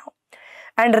device now.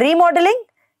 And remodeling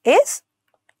is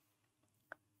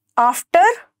after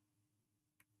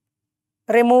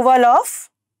removal of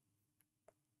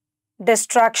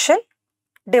distraction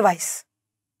device.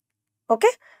 Okay,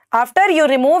 after you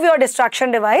remove your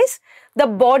distraction device, the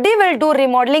body will do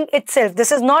remodeling itself.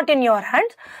 This is not in your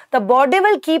hands. The body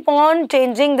will keep on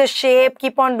changing the shape,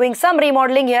 keep on doing some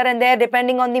remodeling here and there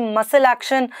depending on the muscle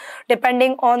action,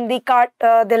 depending on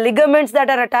the ligaments that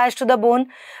are attached to the bone,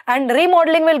 and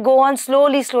remodeling will go on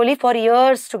slowly for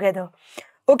years together.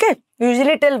 Okay,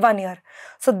 usually till 1 year.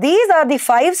 So these are the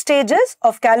 5 stages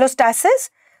of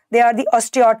callostasis. They are the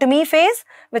osteotomy phase,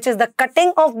 which is the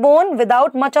cutting of bone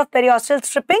without much of periosteal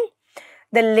stripping.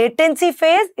 The latency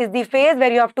phase is the phase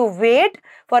where you have to wait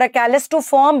for a callus to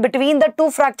form between the 2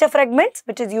 fracture fragments,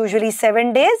 which is usually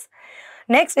 7 days.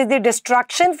 Next is the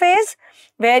distraction phase,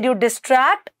 where you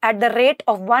distract at the rate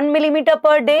of 1 millimeter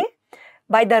per day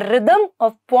by the rhythm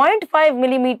of 0.5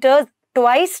 millimeters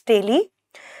twice daily.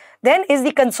 Then is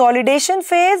the consolidation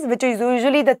phase, which is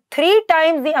usually the 3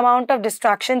 times the amount of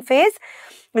distraction phase,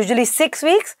 usually 6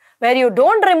 weeks, where you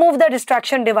don't remove the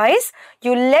distraction device,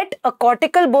 you let a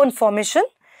cortical bone formation.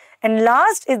 And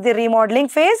last is the remodeling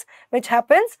phase, which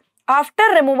happens after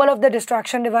removal of the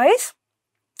distraction device,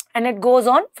 and it goes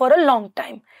on for a long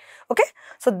time. Okay,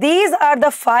 so these are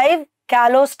the 5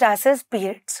 callostasis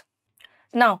periods.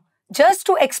 Now, just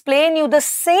to explain you the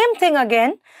same thing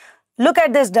again, look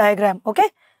at this diagram. Okay,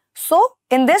 so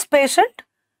in this patient,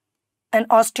 an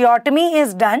osteotomy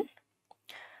is done.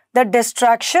 The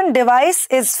distraction device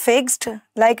is fixed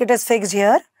like it is fixed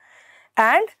here,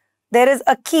 and there is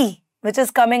a key which is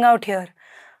coming out here.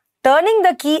 Turning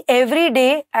the key every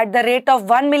day at the rate of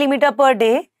 1 millimeter per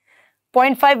day,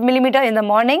 0.5 millimeter in the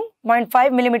morning,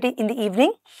 0.5 millimeter in the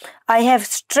evening, I have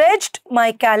stretched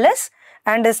my callus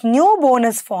and this new bone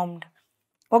is formed.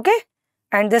 Okay,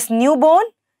 and this new bone,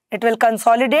 it will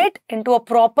consolidate into a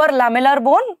proper lamellar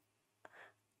bone.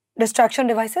 Distraction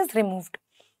device is removed.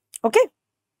 Okay.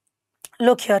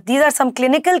 Look here, these are some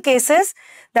clinical cases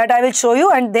that I will show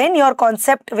you, and then your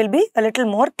concept will be a little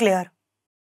more clear.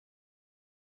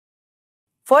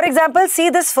 For example,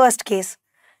 see this first case.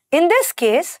 In this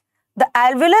case, the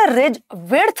alveolar ridge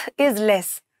width is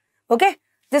less. Okay,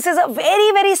 this is a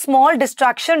very small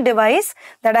distraction device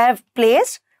that I have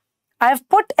placed. I have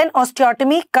put an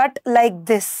osteotomy cut like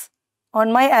this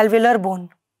on my alveolar bone,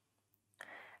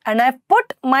 and I have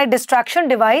put my distraction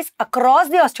device across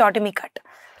the osteotomy cut.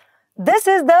 This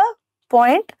is the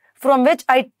point from which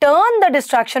I turn the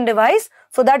distraction device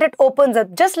so that it opens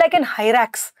up, just like in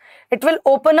Hyrax. It will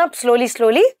open up slowly,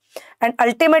 and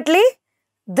ultimately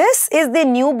this is the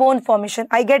new bone formation.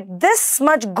 I get this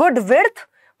much good width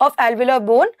of alveolar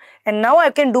bone, and now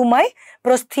I can do my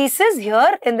prosthesis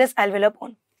here in this alveolar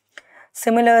bone.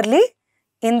 Similarly,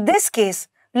 in this case,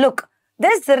 look,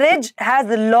 this ridge has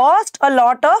lost a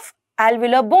lot of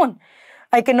alveolar bone.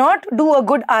 I cannot do a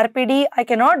good RPD, I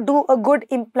cannot do a good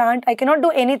implant, I cannot do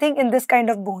anything in this kind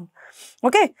of bone.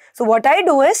 Okay, so what I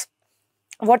do is,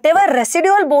 whatever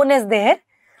residual bone is there,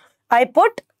 I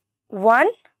put 1,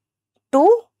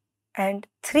 2 and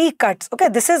 3 cuts. Okay,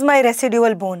 this is my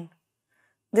residual bone.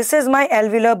 This is my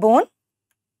alveolar bone.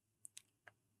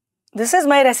 This is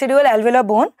my residual alveolar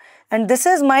bone, and this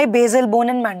is my basal bone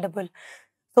and mandible.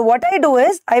 So what I do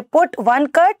is, I put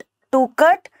 1 cut, 2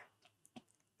 cut,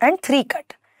 and 3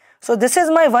 cut. So this is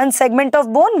my one segment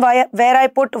of bone where I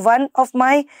put one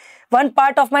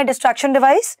part of my distraction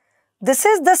device. This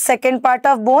is the second part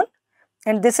of bone,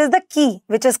 and this is the key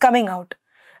which is coming out.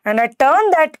 And I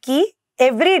turn that key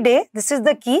every day. This is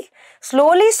the key.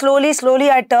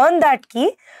 Slowly I turn that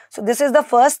key. So this is the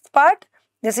first part.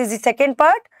 This is the second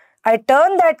part. I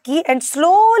turn that key and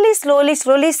slowly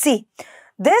see.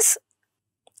 This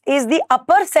is the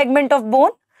upper segment of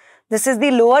bone. This is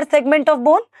the lower segment of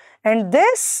bone. And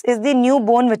this is the new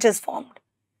bone which is formed.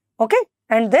 Okay.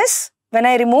 And this, when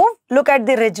I remove, look at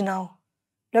the ridge now.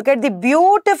 Look at the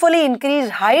beautifully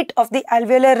increased height of the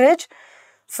alveolar ridge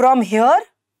from here,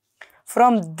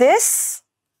 from this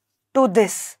to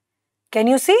this. Can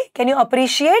you see? Can you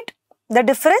appreciate the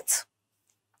difference?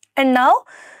 And now,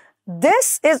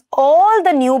 this is all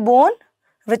the new bone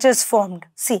which is formed.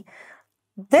 See,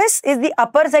 this is the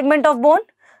upper segment of bone.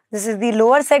 This is the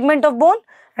lower segment of bone.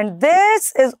 And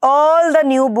this is all the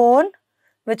new bone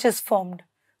which is formed.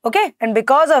 Okay. And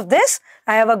because of this,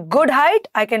 I have a good height.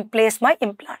 I can place my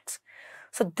implants.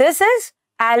 So this is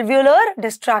alveolar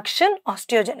distraction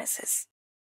osteogenesis.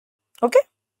 Okay.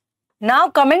 Now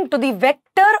coming to the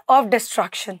vector of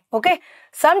distraction. Okay.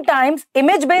 Sometimes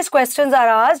image-based questions are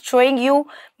asked showing you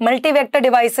multi-vector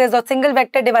devices or single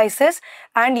vector devices,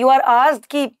 and you are asked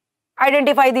to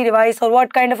identify the device or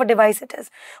what kind of a device it is.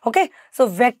 Okay. So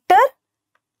vector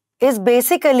is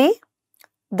basically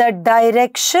the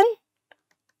direction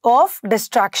of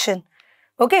distraction.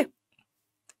 Okay.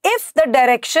 If the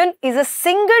direction is a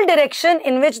single direction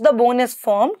in which the bone is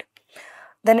formed,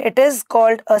 then it is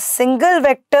called a single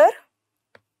vector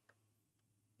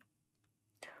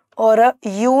or a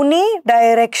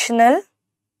unidirectional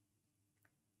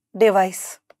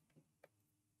device.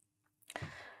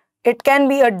 It can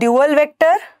be a dual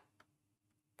vector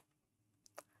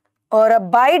or a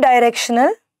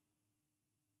bidirectional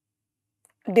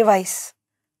device,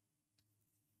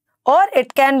 or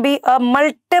it can be a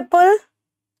multi-vector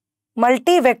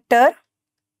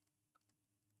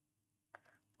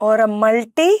or a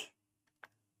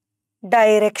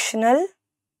multi-directional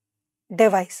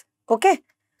device. Okay.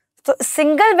 So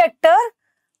single vector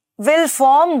will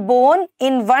form bone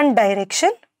in one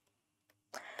direction.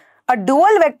 A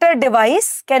dual vector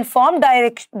device can form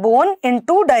bone in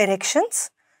two directions.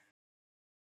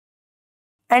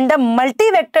 And a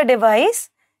multi-vector device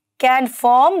can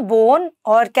form bone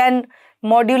or can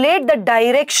modulate the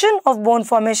direction of bone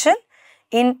formation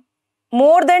in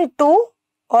more than 2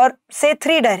 or say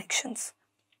 3 directions.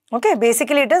 Okay,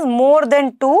 basically it is more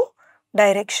than 2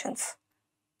 directions.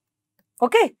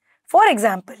 Okay, for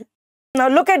example, now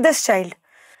look at this child.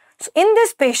 So in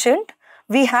this patient,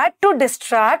 we had to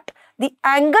distract the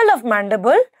angle of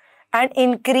mandible and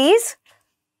increase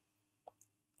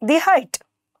the height.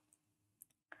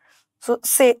 So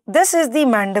say this is the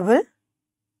mandible,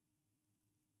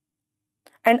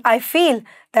 and I feel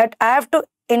that I have to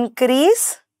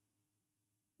increase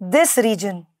this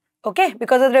region. Okay,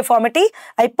 because of the deformity,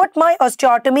 I put my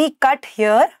osteotomy cut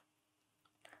here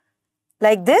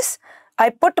like this.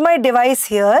 I put my device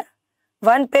here,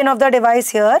 one pin of the device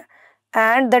here,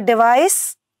 and the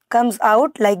device comes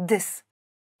out like this.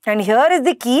 And here is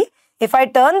the key. If I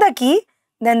turn the key,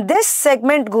 then this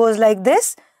segment goes like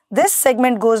this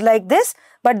segment goes like this,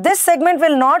 but this segment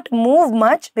will not move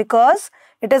much because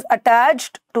it is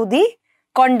attached to the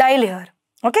condyle here.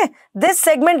 Okay, this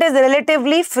segment is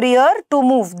relatively freer to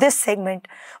move, this segment.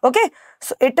 Okay,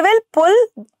 so it will pull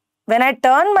when I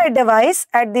turn my device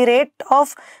at the rate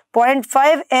of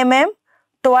 0.5 mm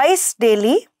twice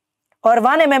daily or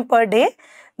 1 mm per day,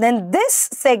 then this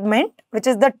segment, which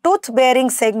is the tooth bearing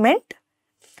segment,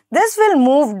 this will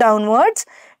move downwards,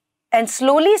 and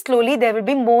slowly there will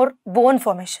be more bone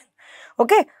formation.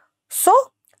 Okay,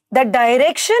 so the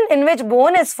direction in which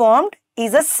bone is formed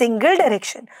is a single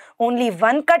direction. Only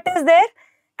one cut is there,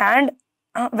 and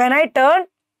when I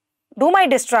do my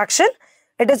distraction,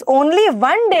 it is only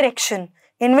one direction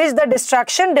in which the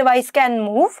distraction device can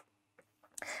move,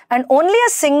 and only a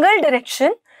single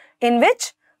direction in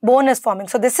which bone is forming.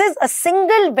 So this is a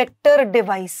single vector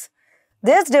device.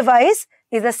 This device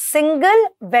is a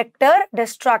single vector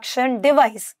distraction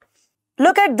device.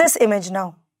 Look at this image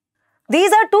now.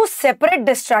 These are two separate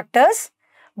distractors,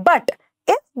 but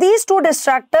if these two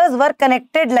distractors were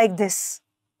connected like this,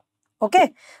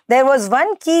 okay, there was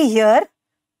one key here,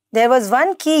 there was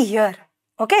one key here,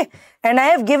 okay, and I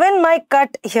have given my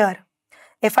cut here.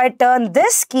 If I turn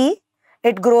this key,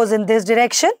 it grows in this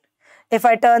direction. If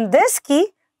I turn this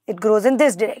key, it grows in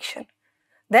this direction.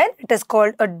 Then it is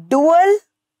called a dual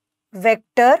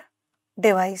vector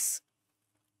device.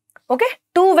 Okay,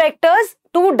 two vectors,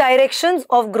 two directions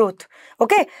of growth.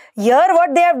 Okay, here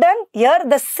what they have done, here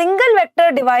the single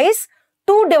vector device,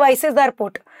 two devices are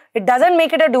put. It doesn't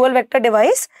make it a dual vector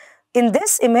device. In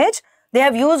this image, they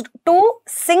have used two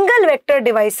single vector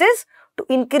devices to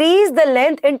increase the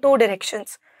length in two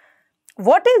directions.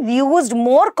 What is used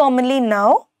more commonly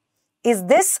now is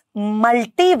this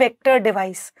multi-vector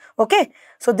device. Okay,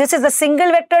 so this is a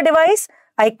single vector device.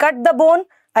 I cut the bone,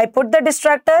 I put the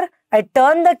distractor, I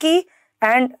turn the key,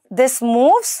 and this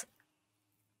moves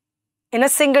in a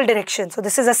single direction. So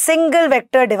this is a single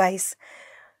vector device.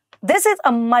 This is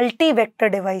a multi-vector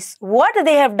device. What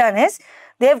they have done is,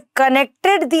 they have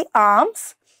connected the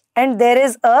arms and there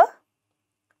is a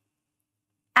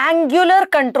angular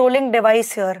controlling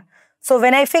device here. So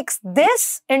when I fix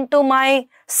this into my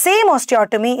same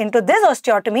osteotomy, into this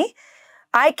osteotomy,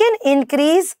 I can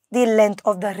increase the length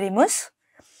of the ramus,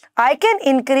 I can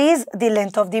increase the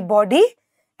length of the body,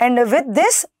 and with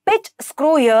this pitch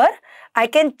screw here, I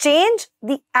can change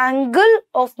the angle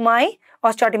of my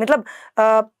osteotomy.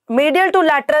 Medial to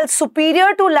lateral,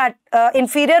 superior to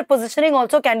inferior positioning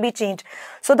also can be changed.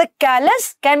 So the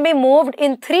callus can be moved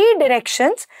in three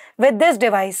directions with this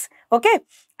device. Okay,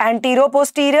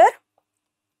 antero-posterior,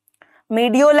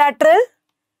 mediolateral,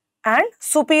 and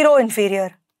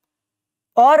supero-inferior,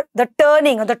 or the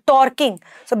turning or the torquing.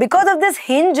 So because of this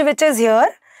hinge which is here,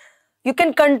 you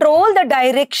can control the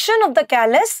direction of the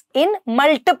callus in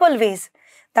multiple ways.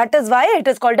 That is why it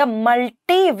is called a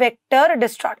multi-vector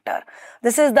distractor.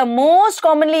 This is the most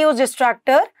commonly used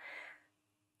distractor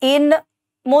in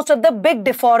most of the big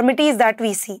deformities that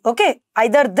we see. Okay,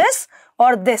 either this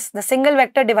or this, the single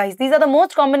vector device. These are the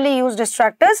most commonly used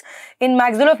distractors in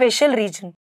maxillofacial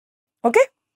region. Okay.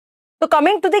 So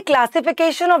coming to the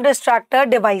classification of distractor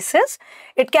devices,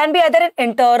 it can be either an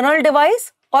internal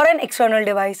device or an external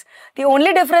device. The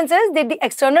only difference is that the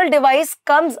external device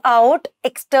comes out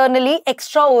externally,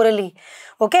 extraorally.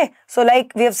 Okay, so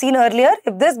like we have seen earlier,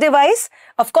 if this device,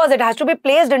 of course it has to be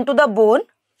placed into the bone,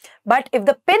 but if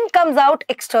the pin comes out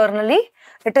externally,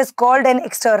 it is called an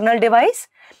external device.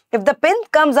 If the pin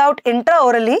comes out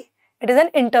intraorally, it is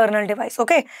an internal device.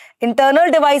 Okay, internal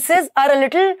devices are a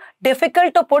little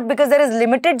difficult to put because there is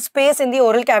limited space in the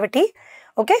oral cavity.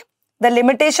 Okay, the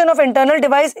limitation of internal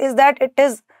device is that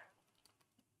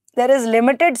there is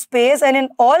limited space, and in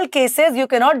all cases you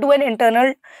cannot do an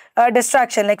internal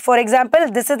distraction. Like for example,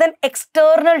 this is an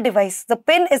external device. The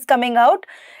pin is coming out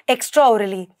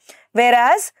extraorally,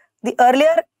 whereas the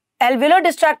earlier alveolar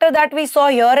distractor that we saw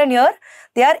here and here,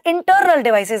 they are internal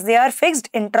devices. They are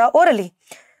fixed intraorally,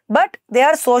 but they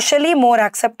are socially more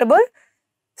acceptable.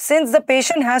 Since the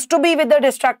patient has to be with the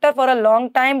distractor for a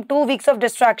long time, 2 weeks of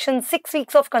distraction, 6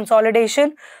 weeks of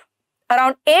consolidation,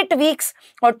 around 8 weeks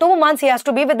or 2 months he has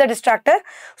to be with the distractor.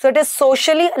 So it is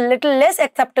socially a little less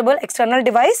acceptable external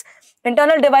device.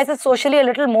 Internal device is socially a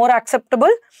little more acceptable,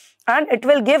 and it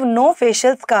will give no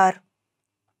facial scar.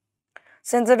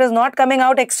 Since it is not coming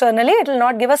out externally, it will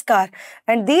not give a scar.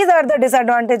 And these are the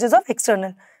disadvantages of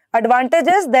external.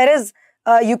 Advantages, there is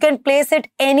you can place it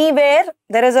anywhere.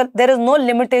 There is no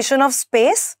limitation of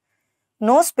space,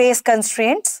 no space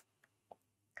constraints,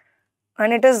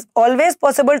 and it is always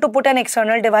possible to put an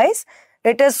external device.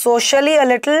 It is socially a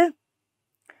little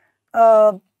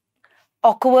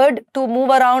awkward to move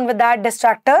around with that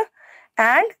distractor,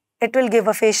 and it will give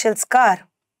a facial scar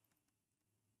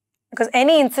because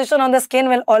any incision on the skin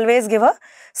will always give a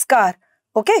scar.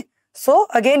 Okay, so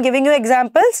again giving you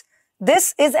examples.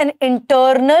 This is an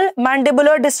internal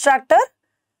mandibular distractor.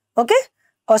 Okay,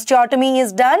 osteotomy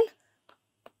is done.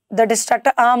 The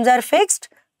distractor arms are fixed.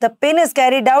 The pin is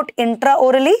carried out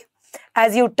intraorally.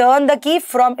 As you turn the key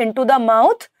from into the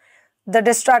mouth, the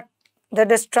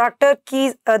distractor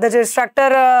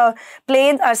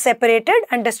planes are separated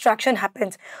and distraction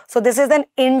happens. So this is an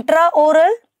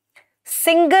intraoral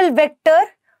single vector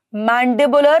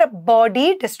mandibular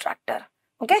body distractor.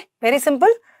 Okay, very simple.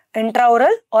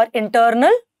 Intraoral or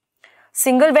internal,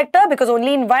 single vector because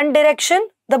only in one direction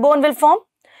the bone will form,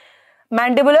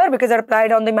 mandibular because they are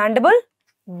applied on the mandible,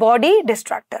 body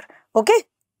distractor. Okay,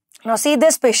 now see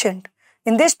this patient.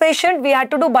 In this patient we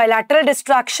had to do bilateral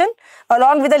distraction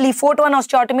along with the Lefort 1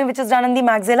 osteotomy which is done in the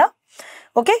maxilla.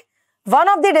 Okay, one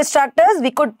of the distractors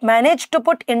we could manage to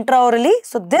put intraorally.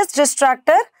 So this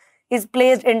distractor is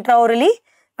placed intraorally,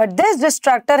 but this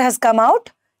distractor has come out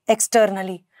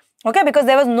externally. Okay, because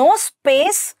there was no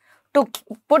space to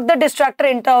put the distractor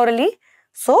intraorally,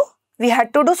 so we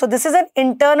had to do. So this is an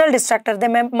internal distractor.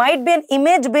 There might be an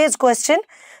image based question.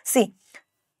 See,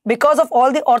 because of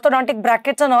all the orthodontic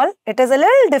brackets and all, it is a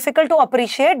little difficult to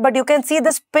appreciate, but you can see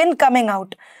this pin coming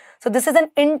out. So this is an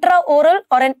intraoral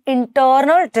or an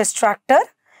internal distractor,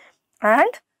 and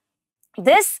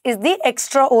this is the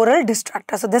extraoral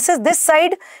distractor. So this is this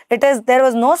side, there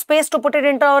was no space to put it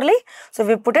intraorally, so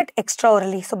we put it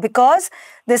extraorally. So because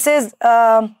this is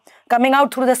coming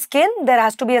out through the skin, there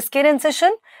has to be a skin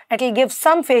incision. It will give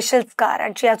some facial scar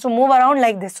and she has to move around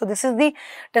like this. So this is the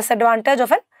disadvantage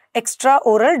of an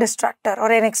extraoral distractor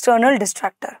or an external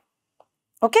distractor.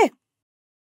 Okay.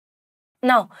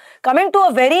 Now coming to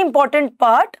a very important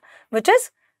part, which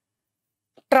is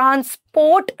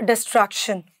transport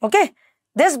distraction. Okay.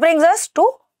 This brings us to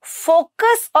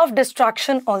focus of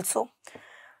distraction also.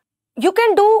 You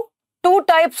can do two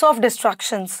types of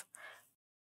distractions.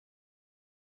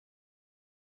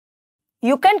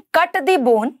 You can cut the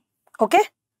bone, okay?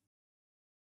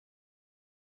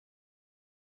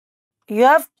 You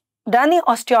have done the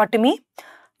osteotomy.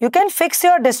 You can fix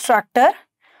your distractor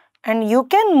and you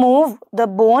can move the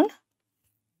bone,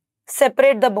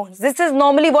 separate the bones. This is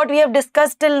normally what we have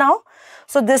discussed till now.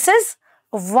 So this is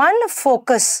one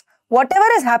focus. Whatever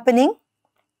is happening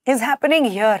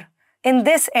here in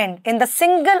this end, in the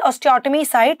single osteotomy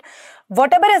site.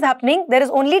 Whatever is happening, there is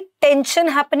only tension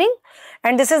happening,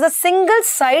 and this is a single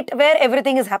site where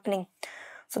everything is happening.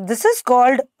 So this is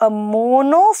called a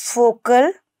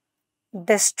monofocal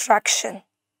distraction.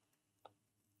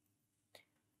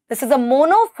 This is a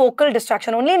monofocal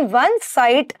distraction. Only in one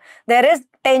site there is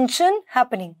tension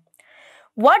happening.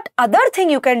 What other thing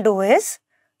you can do is,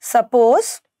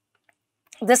 suppose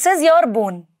this is your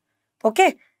bone,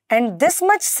 okay, and this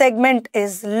much segment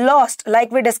is lost, like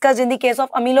we discussed in the case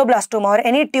of ameloblastoma or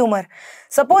any tumor.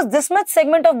 Suppose this much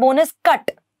segment of bone is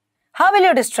cut. How will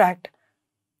you distract?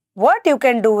 What you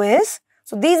can do is,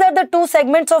 so these are the two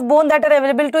segments of bone that are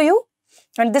available to you,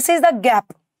 and this is the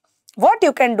gap. What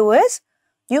you can do is,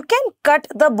 you can cut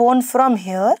the bone from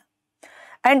here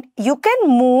and you can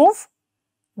move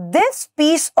this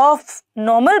piece of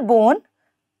normal bone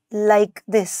like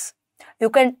this. You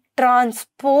can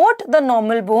transport the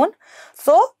normal bone.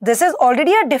 So this is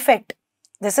already a defect.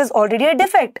 This is already a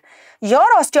defect. Your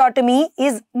osteotomy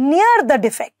is near the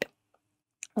defect.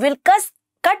 We'll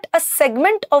cut a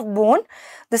segment of bone.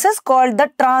 This is called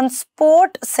the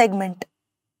transport segment.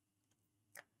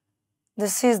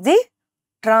 This is the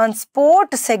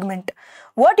transport segment.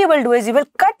 What you will do is, you will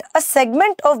cut a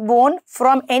segment of bone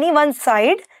from any one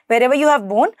side, wherever you have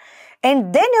bone,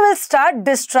 and then you will start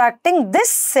distracting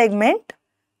this segment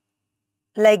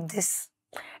like this.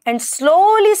 And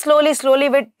slowly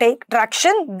with take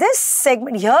traction, this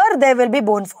segment, here there will be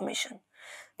bone formation.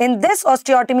 In this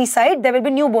osteotomy site, there will be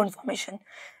new bone formation.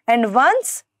 And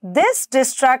once this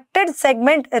distracted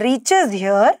segment reaches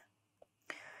here,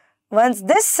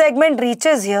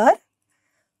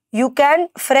 you can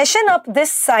freshen up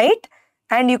this site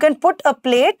and you can put a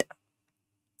plate.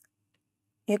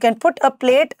 You can put a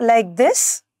plate like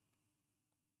this,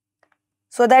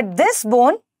 so that this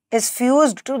bone is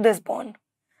fused to this bone.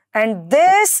 And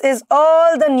this is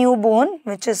all the new bone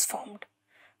which is formed.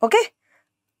 Okay.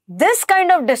 This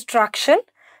kind of distraction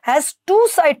has two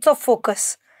sites of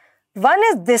focus. One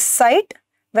is this site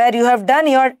where you have done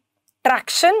your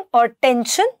traction or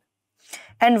tension,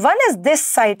 and one is this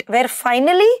site where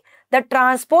finally the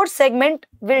transport segment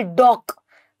will dock,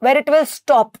 where it will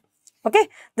stop. Okay,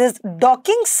 this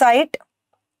docking site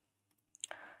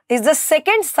is the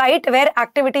second site where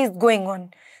activity is going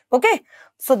on. Okay,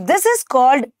 so this is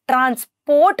called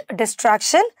transport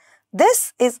distraction.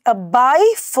 This is a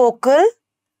bifocal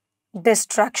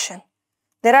distraction.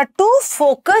 There are two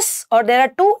focus, or there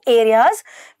are two areas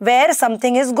where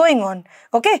something is going on.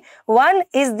 Okay, one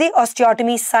is the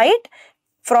osteotomy site,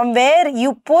 from where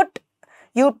you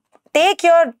take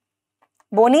your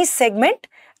bony segment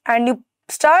and you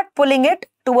start pulling it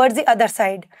towards the other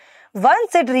side.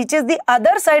 Once it reaches the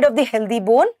other side of the healthy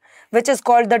bone, which is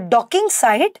called the docking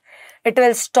site, it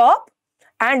will stop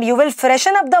and you will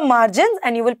freshen up the margins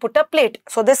and you will put a plate.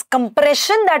 So this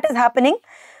compression that is happening,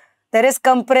 there is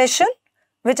compression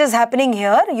which is happening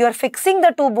here. You are fixing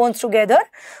the two bones together.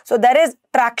 So there is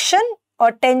traction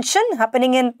or tension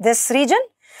happening in this region,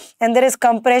 and there is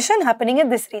compression happening in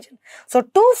this region. So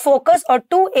two focus or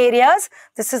two areas,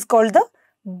 this is called the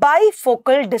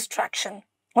bifocal distraction.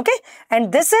 Okay,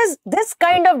 and this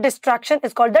kind of distraction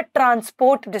is called the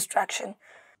transport distraction.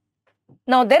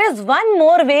 Now there is one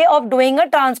more way of doing a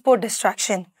transport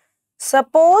distraction.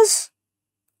 Suppose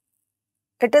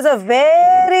it is a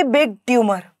very big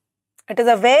tumor. It is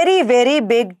a very, very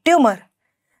big tumor,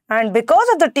 and because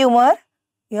of the tumor,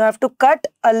 you have to cut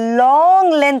a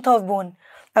long length of bone.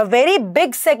 A very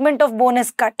big segment of bone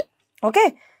is cut.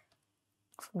 Okay,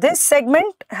 this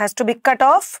segment has to be cut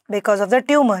off because of the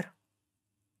tumor.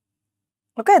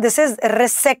 Okay, this is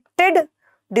resected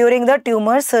during the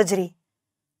tumor surgery.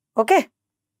 Okay.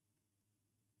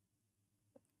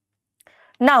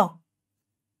 Now,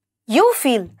 you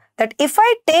feel that if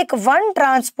I take one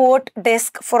transport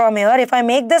disc from here, if I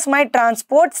make this my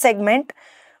transport segment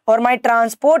or my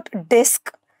transport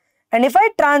disc, and if I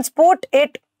transport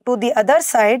it to the other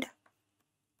side,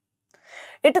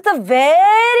 it is a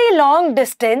very long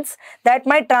distance that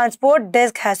my transport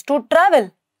disc has to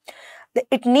travel.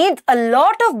 It needs a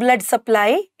lot of blood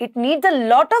supply, it needs a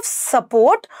lot of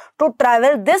support to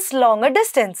travel this longer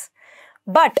distance.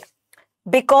 But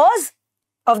because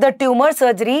of the tumor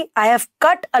surgery, I have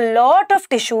cut a lot of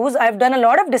tissues, I have done a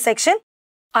lot of dissection.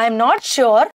 I am not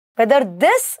sure whether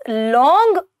this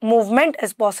long movement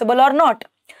is possible or not.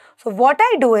 So what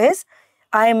I do is,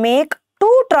 I make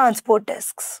two transport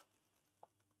discs.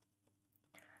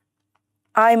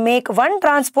 I make one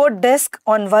transport disc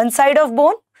on one side of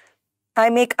bone. I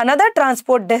make another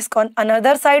transport disc on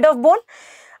another side of bone.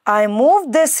 I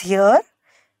move this here.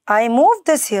 I move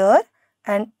this here.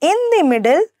 And in the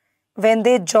middle, when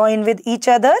they join with each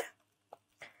other,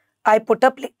 I put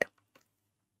a plate.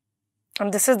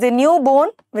 And this is the new bone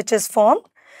which is formed.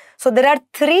 So there are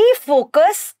three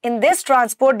focus in this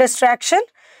transport distraction.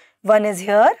 One is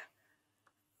here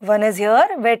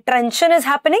where tension is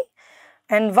happening,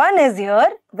 and one is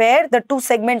here where the two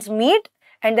segments meet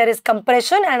and there is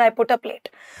compression and I put a plate.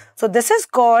 So this is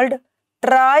called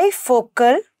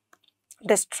trifocal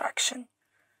distraction.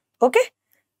 Okay.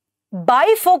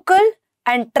 Bifocal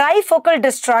and trifocal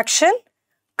distraction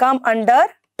come under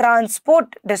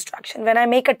transport distraction. When I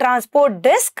make a transport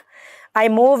disc, I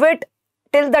move it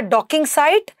till the docking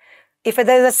site. If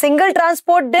there is a single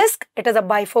transport disc, it is a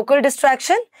bifocal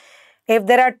distraction. If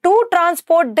there are two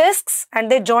transport discs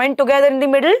and they join together in the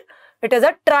middle, it is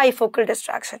a trifocal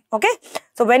distraction. Okay.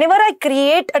 So whenever I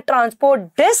create a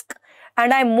transport disc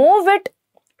and I move it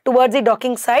towards the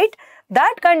docking site,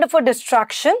 that kind of a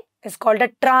distraction is called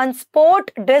a transport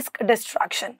disc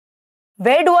distraction.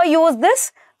 Where do I use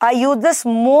this? I use this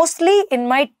mostly in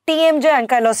my TMJ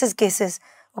ankylosis cases.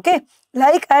 Okay.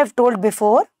 Like I have told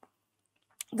before,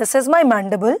 this is my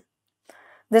mandible,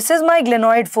 this is my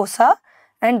glenoid fossa,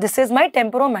 and this is my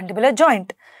temporomandibular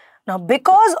joint. Now,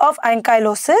 because of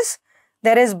ankylosis,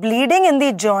 there is bleeding in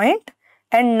the joint,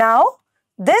 and now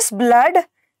this blood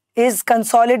is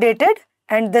consolidated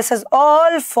and this is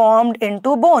all formed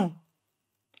into bone.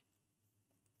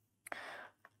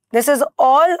 This is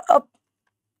all a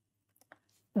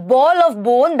ball of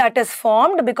bone that is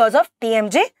formed because of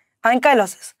TMJ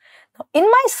ankylosis. Now, in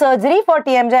my surgery for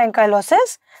TMJ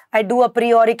ankylosis, I do a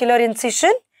preauricular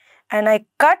incision and I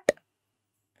cut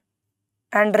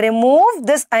and remove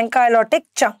this ankylotic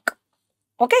chunk.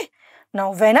 Okay.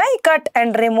 Now, when I cut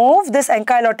and remove this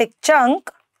ankylotic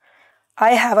chunk,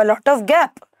 I have a lot of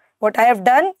gap. What I have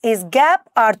done is gap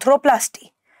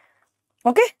arthroplasty.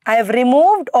 Okay. I have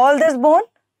removed all this bone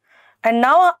and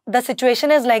now the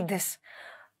situation is like this.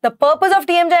 The purpose of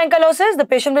TMJ ankylosis, the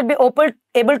patient will be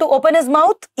able to open his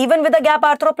mouth even with a gap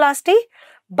arthroplasty.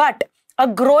 But a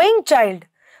growing child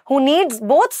who needs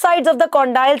both sides of the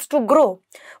condyles to grow,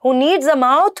 who needs a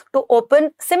mouth to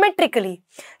open symmetrically,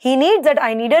 he needs that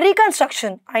I need a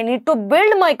reconstruction. I need to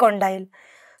build my condyle.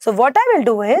 So what I will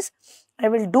do is, I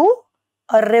will do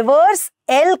a reverse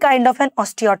L kind of an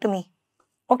osteotomy.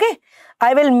 Okay.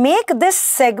 I will make this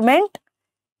segment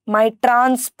my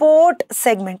transport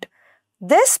segment.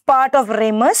 This part of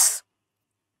ramus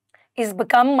is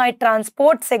become my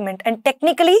transport segment, and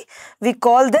technically we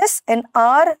call this an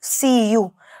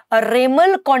RCU, a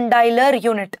ramal condylar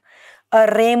unit. A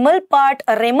ramal part,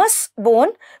 a ramus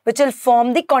bone which will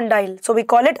form the condyle. So we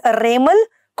call it a ramal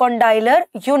condylar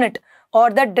unit or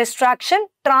the distraction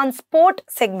transport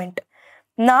segment.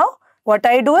 Now what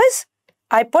I do is,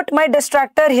 I put my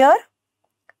distractor here,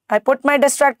 I put my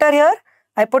distractor here,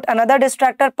 I put another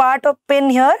distractor part of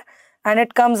pin here, and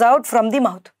it comes out from the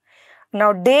mouth.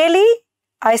 Now daily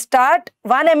I start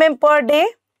 1 mm per day.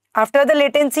 After the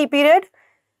latency period,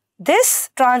 this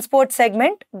transport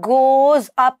segment goes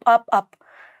up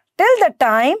till the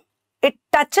time it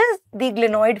touches the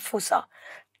glenoid fossa.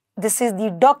 This is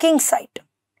the docking site.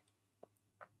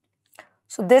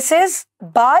 So this is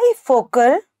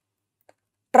bifocal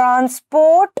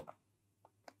transport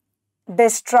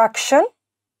distraction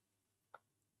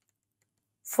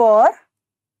for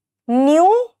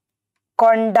new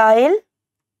condyle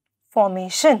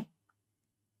formation.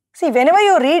 See, whenever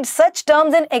you read such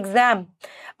terms in exam,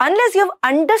 unless you have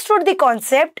understood the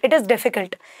concept, it is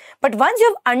difficult. But once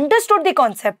you have understood the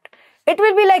concept, it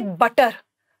will be like butter.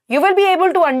 You will be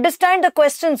able to understand the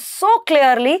question so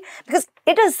clearly because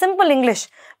it is simple English.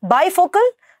 Bifocal,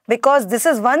 because this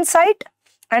is one site,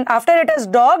 and after it is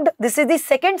docked, this is the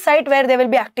second site where there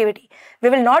will be activity. We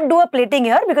will not do a plating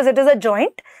here because it is a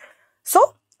joint.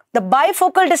 So the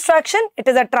bifocal distraction, it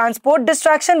is a transport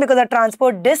distraction because a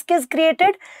transport disc is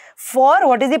created for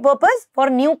what is the purpose? For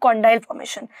new condyle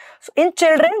formation. So in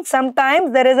children,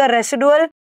 sometimes there is a residual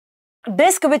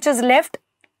disc which is left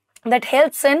that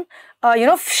helps in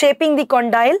shaping the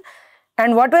condyle,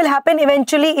 and what will happen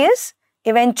eventually is,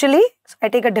 so I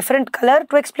take a different color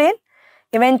to explain,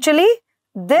 eventually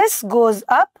this goes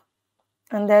up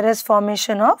and there is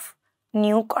formation of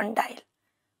new condyle.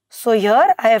 So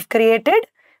here I have created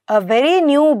a very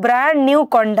brand new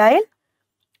condyle,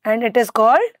 and it is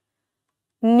called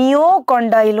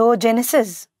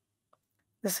neocondylogenesis.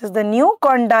 This is the new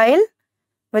condyle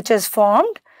which is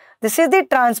formed. This is the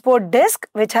transport disc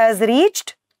which has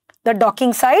reached the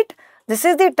docking site. This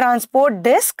is the transport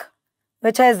disc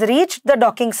which has reached the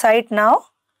docking site now.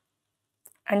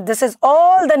 And this is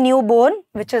all the new bone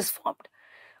which is formed.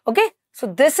 Okay. So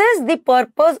this is the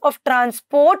purpose of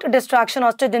transport distraction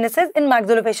osteogenesis in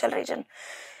maxillofacial region.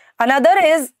 Another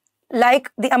is like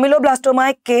the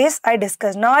ameloblastoma case I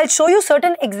discussed. Now I'll show you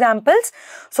certain examples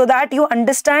so that you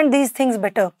understand these things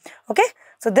better. Okay.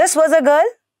 So this was a girl,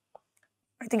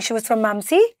 I think she was from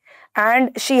MAMC,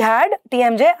 and she had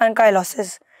TMJ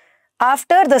ankylosis.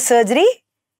 After the surgery,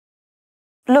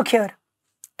 look here,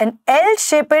 an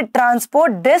L-shaped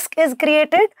transport disc is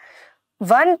created.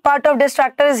 One part of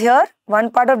distractor is here, one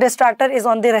part of distractor is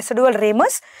on the residual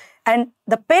ramus, and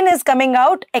the pin is coming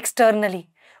out externally.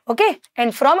 Okay,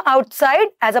 and from outside,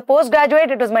 as a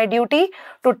postgraduate, it was my duty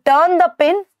to turn the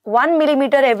pin 1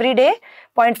 millimeter every day,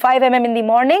 0.5 mm in the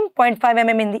morning, 0.5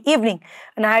 mm in the evening.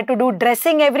 And I had to do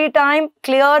dressing every time,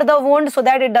 clear the wound so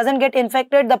that it doesn't get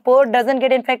infected, the port doesn't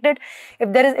get infected.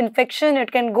 If there is infection,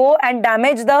 it can go and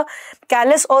damage the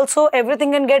callus also,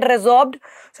 everything can get resorbed.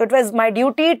 So it was my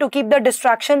duty to keep the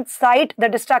distraction site, the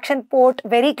distraction port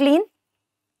very clean.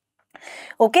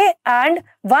 Okay, and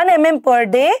 1 mm per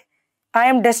day, I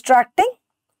am distracting,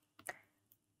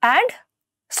 and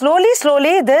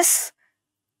slowly this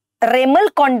ramal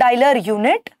condylar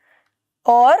unit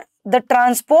or the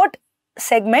transport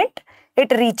segment,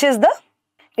 it reaches the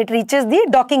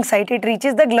docking site, it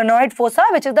reaches the glenoid fossa,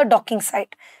 which is the docking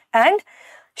site. And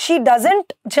she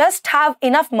doesn't just have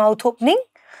enough mouth opening,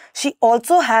 she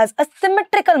also has a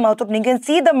symmetrical mouth opening. You can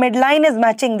see the midline is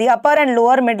matching, the upper and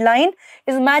lower midline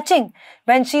is matching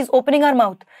when she is opening her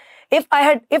mouth. If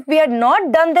we had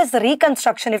not done this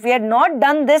reconstruction, if we had not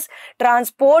done this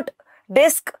transport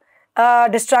disc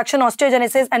distraction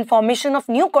osteogenesis and formation of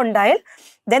new condyle,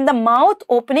 then the mouth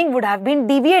opening would have been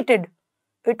deviated.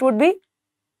 It would be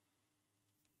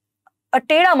a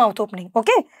teda mouth opening.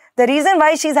 Okay. The reason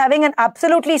why she's having an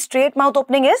absolutely straight mouth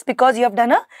opening is because you have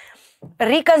done a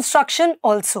reconstruction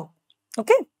also.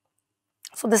 Okay.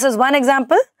 So this is one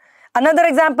example. Another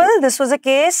example, this was a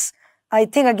case, I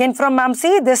think again from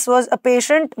MAMC. This was a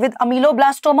patient with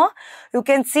ameloblastoma. You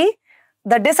can see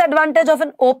the disadvantage of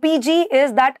an OPG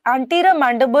is that anterior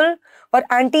mandible or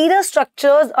anterior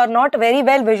structures are not very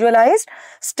well visualized.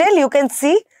 Still, you can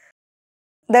see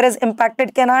there is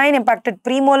impacted canine, impacted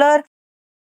premolar,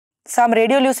 some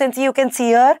radiolucency you can see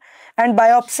here, and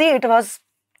biopsy, it was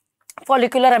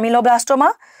follicular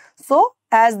ameloblastoma. So,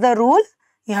 as the rule,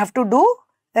 you have to do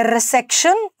a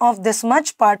resection of this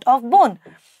much part of bone.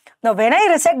 Now, when I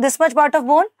resect this much part of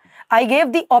bone, we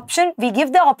give the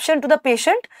option to the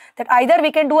patient that either we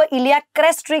can do a iliac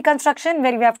crest reconstruction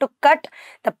where we have to cut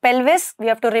the pelvis, we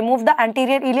have to remove the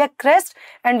anterior iliac crest,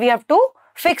 and we have to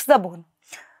fix the bone.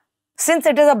 Since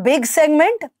it is a big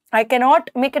segment, I cannot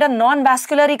make it a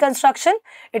non-vascular reconstruction.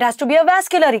 It has to be a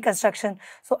vascular reconstruction.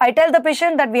 So I tell the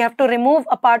patient that we have to remove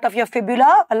a part of your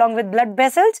fibula along with blood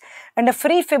vessels, and a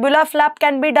free fibula flap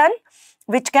can be done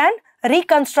which can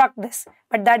reconstruct this,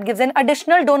 but that gives an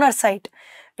additional donor site.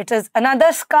 It is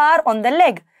another scar on the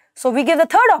leg. So we give the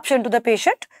third option to the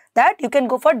patient that you can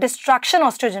go for distraction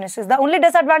osteogenesis. The only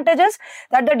disadvantage is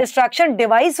that the distraction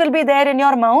device will be there in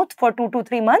your mouth for 2 to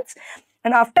 3 months,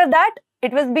 and after that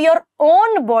it will be your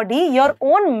own body, your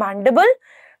own mandible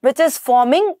which is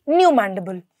forming new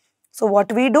mandible. So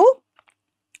what we do?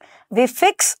 We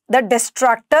fix the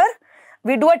distractor.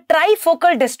 We do a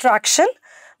trifocal distraction.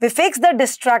 We fix the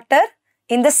distractor.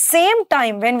 In the same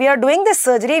time, when we are doing this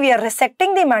surgery, we are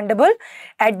resecting the mandible.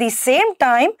 At the same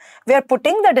time, we are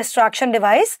putting the distraction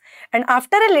device, and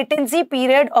after a latency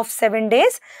period of 7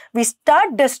 days, we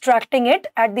start distracting it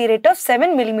at the rate of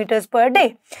 7 millimeters per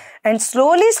day. And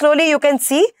slowly you can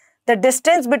see the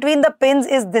distance between the pins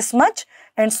is this much,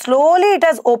 and slowly it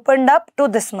has opened up to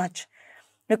this much.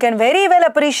 You can very well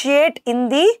appreciate in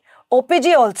the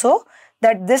OPG also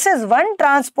that this is one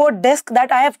transport disc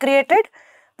that I have created.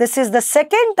 This is the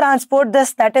second transport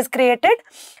disc that is created,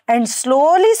 and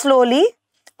slowly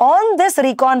on this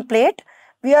recon plate,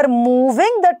 we are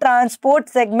moving the transport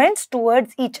segments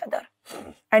towards each other.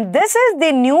 And this is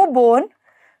the new bone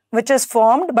which is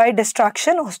formed by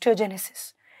distraction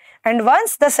osteogenesis. And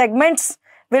once the segments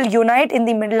will unite in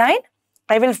the midline,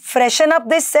 I will freshen up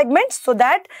these segments so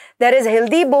that there is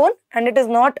healthy bone and it is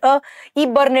not a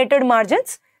eburnated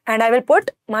margins, and I will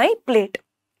put my plate.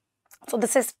 So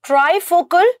this is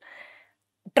trifocal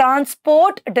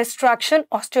transport distraction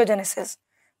osteogenesis.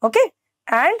 Okay,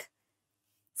 and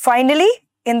finally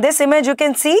in this image you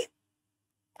can see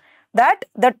that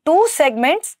the two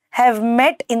segments have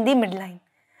met in the midline.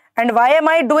 And why am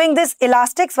I doing this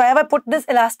elastics? Why have I put this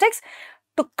elastics?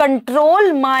 To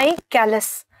control my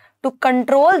callus, to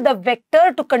control the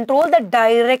vector, to control the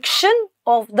direction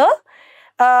of the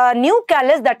new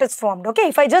callus that is formed. Okay,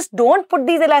 if I just don't put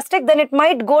these elastics, then it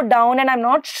might go down and I'm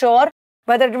not sure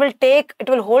whether it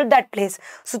will hold that place.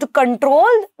 So to control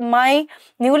my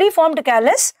newly formed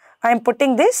callus, I am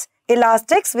putting this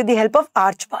elastics with the help of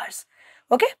arch bars.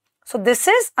 Okay, so this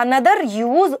is another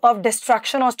use of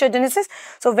distraction osteogenesis.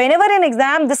 So whenever in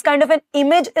exam this kind of an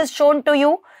image is shown to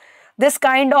you, this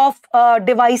kind of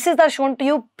devices are shown to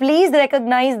you, please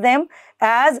recognize them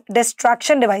as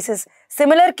distraction devices.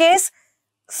 Similar case,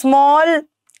 small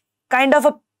kind of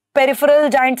a peripheral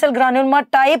giant cell granuloma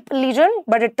type lesion,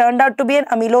 but it turned out to be an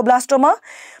ameloblastoma.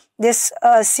 This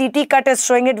CT cut is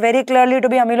showing it very clearly to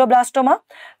be ameloblastoma,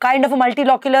 kind of a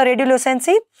multilocular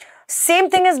radiolucency. Same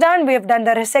thing is done. We have done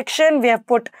the resection. We have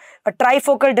put a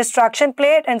trifocal distraction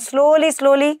plate, and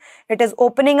slowly it is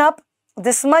opening up.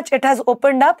 This much it has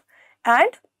opened up, and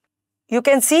you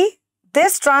can see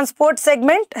this transport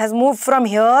segment has moved from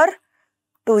here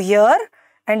to here,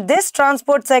 and this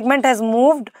transport segment has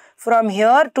moved from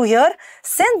here to here.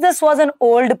 Since this was an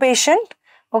old patient,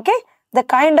 okay, the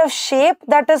kind of shape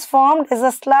that is formed is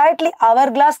a slightly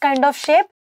hourglass kind of shape,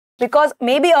 because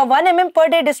maybe a 1 mm per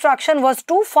day distraction was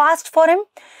too fast for him.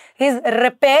 His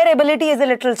repair ability is a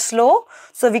little slow.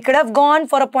 So we could have gone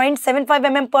for a 0.75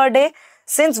 mm per day.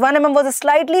 Since 1 mm was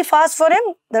slightly fast for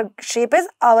him, the shape is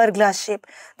hourglass shape.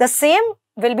 The same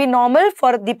will be normal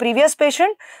for the previous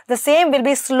patient. The same will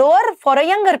be slower for a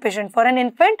younger patient. For an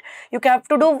infant, you have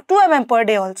to do 2 mm per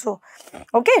day also.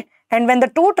 Okay. And when the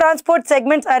two transport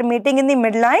segments are meeting in the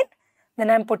midline, then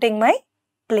I am putting my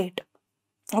plate.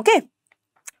 Okay.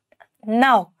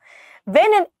 Now,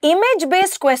 when an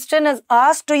image-based question is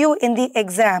asked to you in the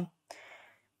exam,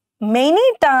 many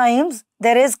times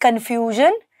there is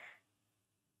confusion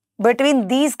between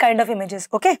these kind of images.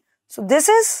 Okay. So this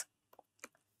is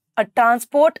a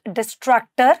transport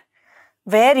distractor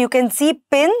where you can see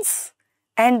pins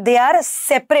and they are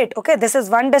separate. Okay. This is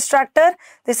one distractor.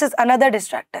 This is another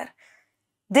distractor.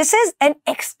 This is an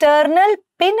external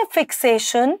pin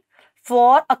fixation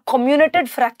for a comminuted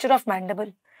fracture of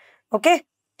mandible. Okay.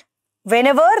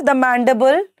 Whenever the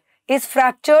mandible is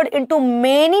fractured into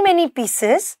many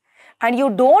pieces and you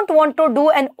don't want to do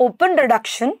an open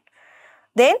reduction,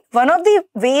 then one of the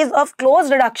ways of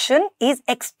closed reduction is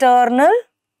external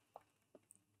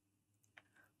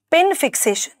pin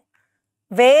fixation.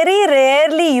 Very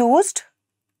rarely used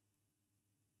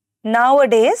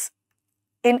nowadays.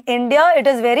 In India, it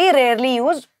is very rarely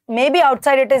used. Maybe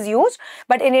outside it is used,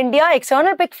 but in India,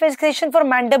 external pin fixation for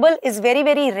mandible is very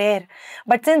rare.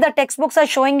 But since the textbooks are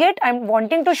showing it, I am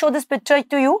wanting to show this picture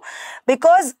to you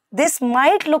because this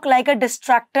might look like a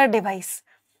distractor device.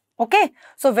 Okay,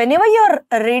 so whenever you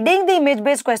are reading the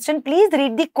image-based question, please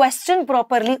read the question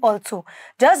properly also.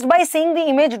 Just by seeing the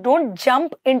image, don't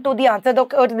jump into the answer,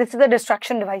 oh, this is a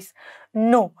distraction device.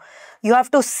 No, you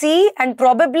have to see, and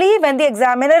probably when the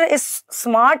examiner is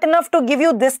smart enough to give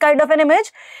you this kind of an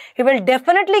image, he will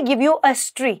definitely give you a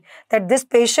history that this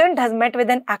patient has met with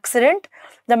an accident.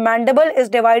 The mandible is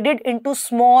divided into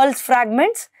small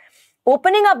fragments.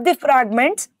 Opening up the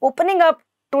fragments, opening up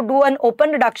to do an open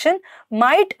reduction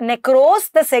might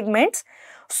necrose the segments.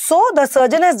 So the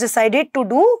surgeon has decided to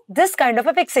do this kind of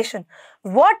a fixation.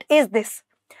 What is this?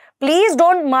 Please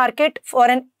don't mark it for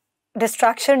an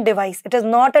distraction device. It is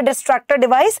not a distractor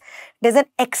device. It is an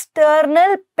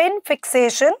external pin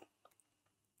fixation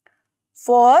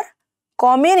for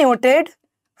comminuted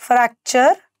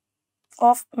fracture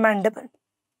of mandible.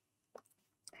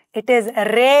 It is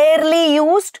rarely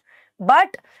used,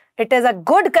 but it is a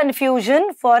good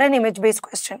confusion for an image-based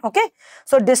question. Okay.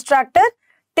 So distractor,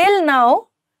 till now,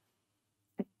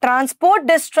 transport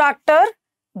distractor,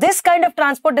 this kind of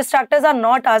transport distractors are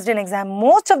not asked in exam.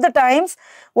 Most of the times,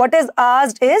 what is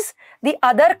asked is the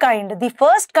other kind, the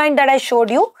first kind that I showed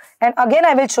you, and again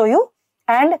I will show you.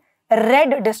 and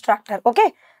red distractor.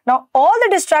 Okay. Now, all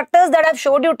the distractors that I've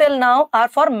showed you till now are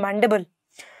for mandible.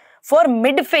 For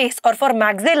midface or for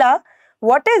maxilla,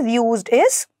 what is used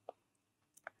is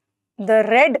the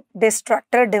red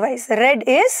distractor device. Red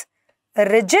is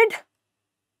rigid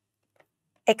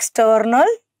external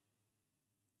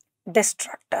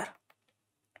distractor.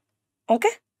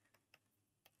 Okay.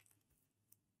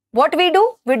 What we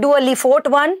do? We do a Lefort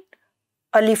 1,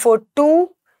 a Lefort 2,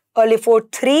 a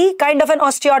Lefort 3 kind of an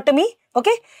osteotomy.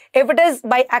 Okay. If it is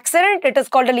by accident, it is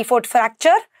called a Lefort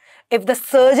fracture. If the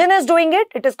surgeon is doing it,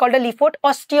 it is called a Lefort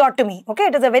osteotomy. Okay.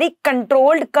 It is a very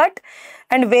controlled cut,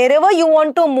 and wherever you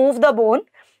want to move the bone,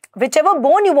 whichever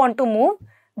bone you want to move,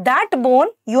 that bone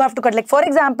you have to cut. Like for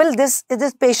example, this is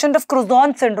this patient of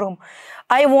Crouzon syndrome.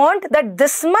 I want that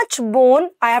this much bone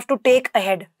I have to take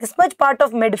ahead. This much part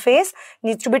of midface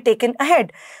needs to be taken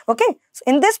ahead. Okay. So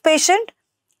in this patient,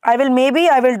 I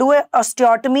will do an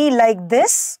osteotomy like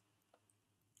this,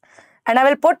 and I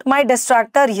will put my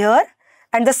distractor here,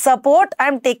 and the support I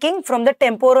am taking from the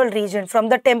temporal region. From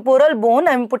the temporal bone,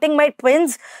 I am putting my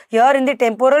twins here in the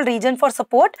temporal region for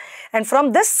support, and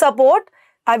from this support,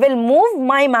 I will move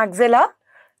my maxilla.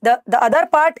 The other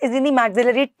part is in the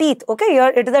maxillary teeth. Okay,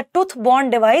 here it is a tooth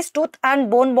bond device, tooth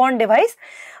and bone bond device.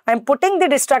 I am putting the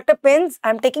distractor pins, I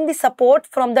am taking the support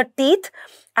from the teeth,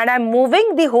 and I am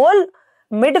moving the whole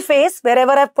midface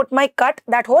wherever I have put my cut.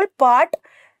 That whole part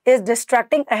is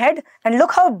distracting ahead, and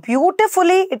look how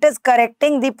beautifully it is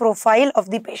correcting the profile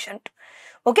of the patient.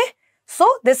 Okay, so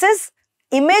this is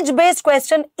image based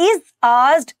question is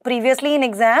asked previously in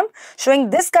exam showing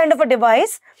this kind of a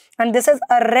device, and this is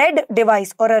a red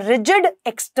device or a rigid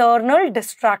external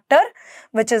distractor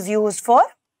which is used for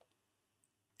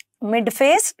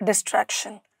midface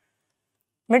distraction.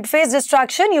 Midface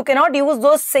distraction, you cannot use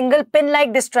those single pin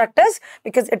like distractors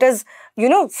because it is,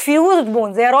 fused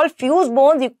bones. They are all fused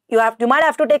bones. You might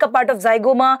have to take a part of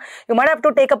zygoma. You might have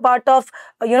to take a part of,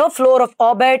 floor of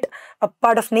orbit, a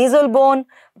part of nasal bone,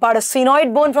 a part of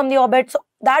sphenoid bone from the orbit. So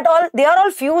they are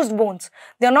all fused bones.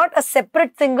 They are not a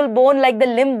separate single bone like the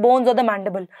limb bones or the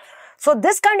mandible. So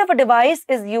this kind of a device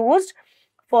is used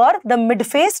for the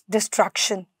midface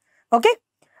distraction. Okay.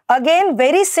 Again,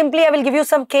 very simply, I will give you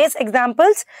some case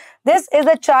examples. This is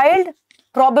a child,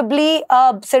 probably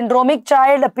a syndromic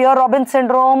child, a Pierre-Robin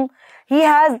syndrome. He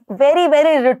has very,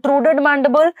 very retruded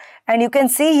mandible, and you can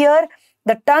see here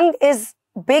the tongue is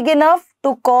big enough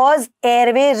to cause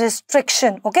airway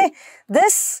restriction. Okay,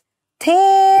 this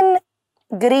thin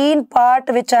green part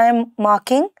which I am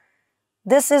marking,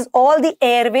 this is all the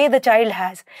airway the child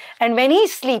has. And when he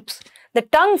sleeps, the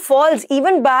tongue falls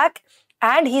even back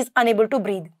and he is unable to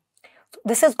breathe.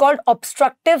 This is called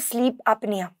obstructive sleep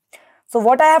apnea. So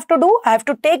what I have to do? I have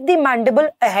to take the mandible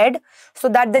ahead so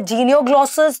that the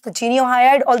genioglossus, the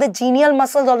geniohyoid, all the genial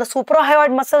muscles, all the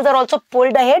suprahyoid muscles are also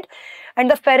pulled ahead, and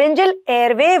the pharyngeal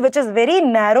airway, which is very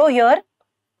narrow here,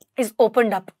 is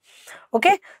opened up.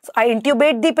 Okay, so I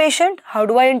intubate the patient. How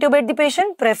do I intubate the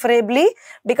patient? Preferably,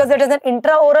 because it is an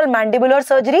intraoral mandibular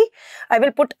surgery, I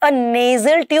will put a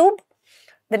nasal tube.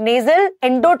 The nasal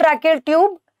endotracheal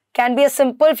tube can be a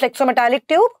simple flexometallic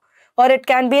tube, or it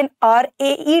can be an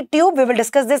RAE tube. We will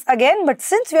discuss this again, but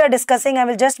since we are discussing, I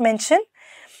will just mention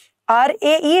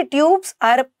RAE tubes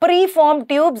are preformed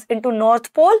tubes into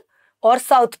North Pole or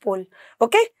South Pole.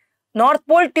 Okay, North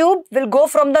Pole tube will go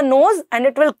from the nose and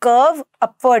it will curve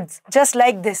upwards just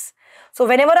like this. So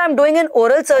whenever I am doing an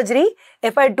oral surgery,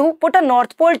 if I do put a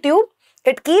North Pole tube,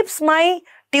 it keeps my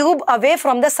tube away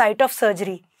from the site of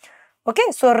surgery. Okay,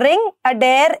 so Ring,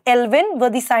 Adair, Elvin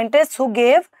were the scientists who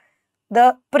gave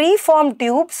the preformed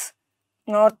tubes,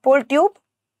 North Pole tube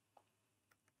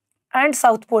and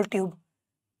South Pole tube.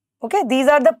 Okay, these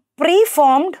are the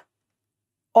preformed.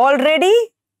 Already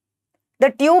the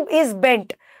tube is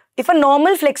bent. If a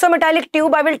normal flexometallic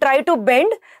tube I will try to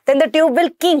bend, then the tube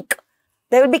will kink.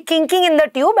 There will be kinking in the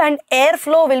tube and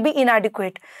airflow will be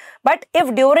inadequate. But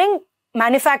if during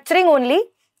manufacturing only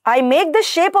I make the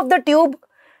shape of the tube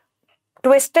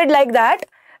twisted like that,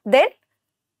 then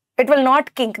it will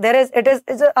not kink. It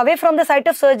is away from the site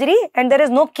of surgery and there is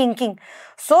no kinking.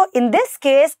 So in this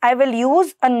case, I will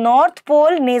use a North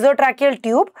Pole nasotracheal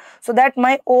tube so that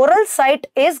my oral site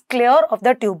is clear of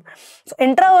the tube. So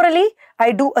intraorally,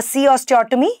 I do a C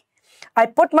osteotomy. I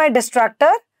put my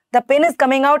distractor. The pin is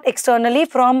coming out externally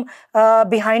from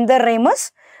behind the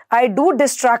ramus. I do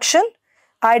distraction.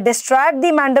 I distract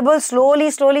the mandible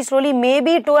slowly,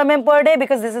 maybe 2 mm per day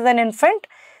because this is an infant.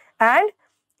 And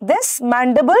this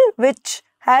mandible, which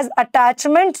has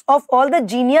attachments of all the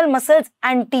genial muscles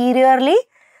anteriorly,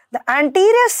 the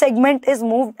anterior segment is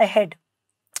moved ahead.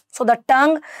 So the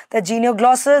tongue, the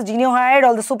genioglossus, geniohyoid,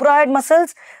 all the suprahyoid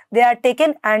muscles, they are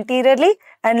taken anteriorly,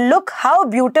 and look how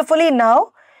beautifully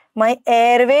now my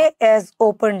airway is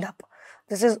opened up.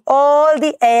 This is all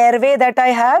the airway that I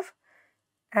have,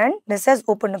 and this has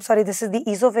opened up. Sorry, this is the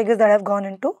esophagus that I have gone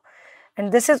into,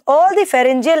 and this is all the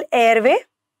pharyngeal airway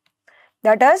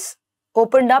that has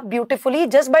opened up beautifully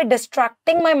just by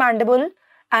distracting my mandible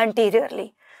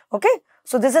anteriorly. Okay,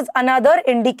 so this is another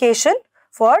indication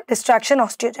for distraction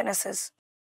osteogenesis.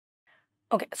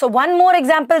 Okay, so one more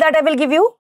example that I will give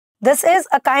you. This is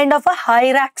a kind of a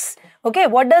hyrax. Okay,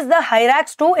 what does the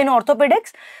hyrax do in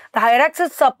orthopedics? The hyrax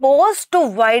is supposed to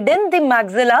widen the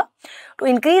maxilla, to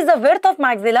increase the width of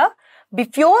maxilla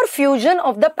before fusion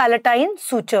of the palatine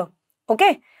suture.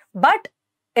 Okay, but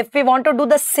if we want to do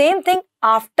the same thing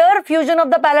after fusion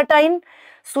of the palatine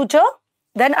suture,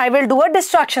 then I will do a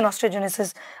distraction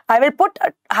osteogenesis. I will put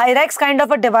a hyrax kind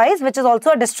of a device, which is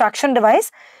also a distraction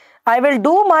device. I will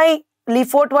do my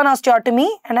Lefort 1 osteotomy,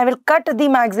 and I will cut the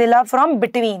maxilla from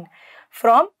between.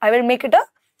 I will make it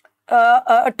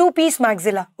a two-piece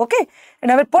maxilla. Okay,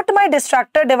 and I will put my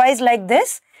distractor device like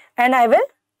this, and I will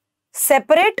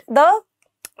separate the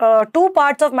two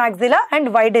parts of maxilla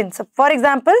and widen. So, for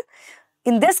example,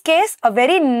 in this case, a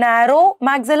very narrow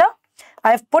maxilla.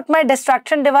 I have put my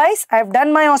distraction device, I have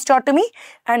done my osteotomy,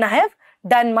 and I have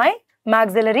done my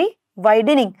maxillary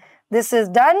widening. This is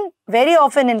done very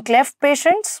often in cleft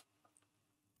patients,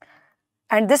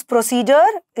 and this procedure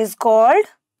is called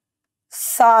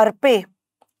SARPE,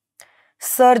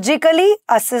 surgically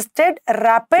assisted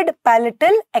rapid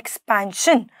palatal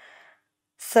expansion.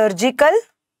 Surgical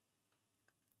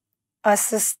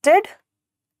assisted.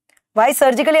 Why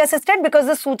surgically assisted? Because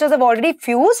the sutures have already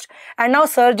fused, and now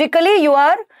surgically you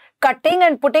are cutting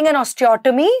and putting an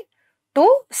osteotomy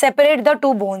to separate the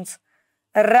two bones.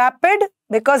 Rapid,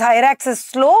 because hyrax is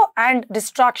slow and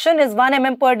distraction is 1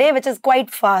 mm per day, which is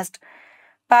quite fast.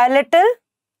 Palatal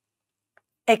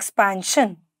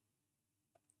expansion.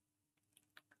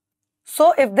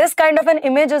 So if this kind of an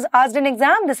image is asked in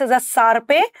exam, this is a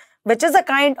SARPE, which is a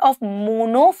kind of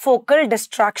monofocal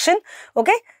distraction.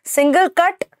 Okay, single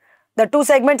cut. The two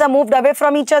segments are moved away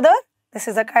from each other. This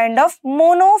is a kind of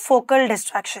monofocal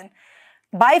distraction.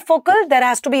 Bifocal, there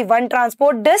has to be one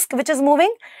transport disc which is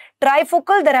moving.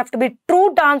 Trifocal, there have to be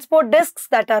two transport discs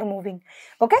that are moving.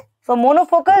 Okay, so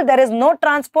monofocal, there is no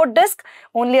transport disc,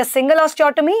 only a single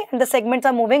osteotomy, and the segments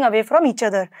are moving away from each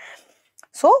other.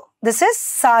 So this is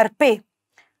SARPE.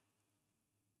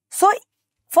 So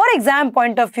for exam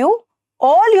point of view,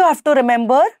 all you have to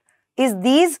remember is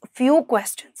these few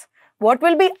questions. What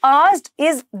will be asked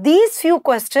is these few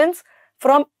questions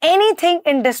from anything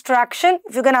in distraction.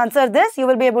 If you can answer this, you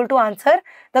will be able to answer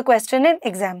the question in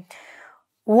exam.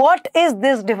 What is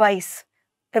this device?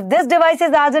 If this device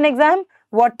is asked in exam,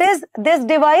 what is this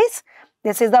device?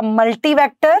 This is a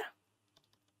multi-vector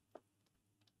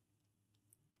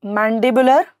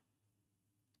mandibular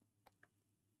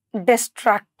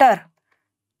distractor.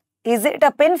 Is it a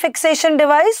pin fixation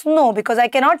device? No, because I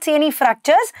cannot see any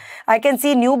fractures. I can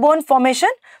see new bone formation.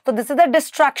 So this is a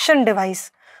distraction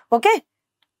device. Okay.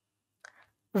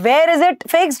 Where is it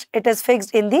fixed? It is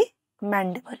fixed in the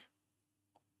mandible.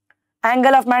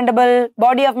 Angle of mandible,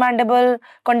 body of mandible,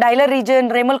 condylar region,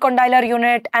 ramal condylar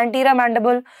unit, anterior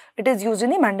mandible. It is used in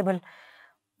the mandible.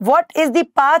 What is the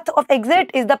path of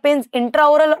exit? Is the pins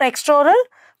intraoral or extraoral?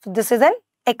 So this is an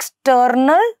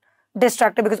external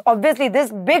distractor, because obviously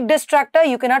this big distractor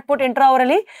you cannot put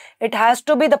intraorally. It has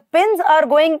to be, the pins are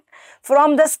going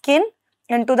from the skin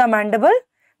into the mandible,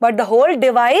 but the whole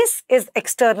device is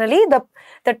externally.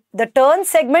 The turn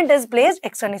segment is placed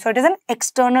externally. So it is an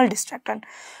external distractor.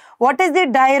 What is the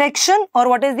direction or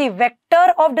what is the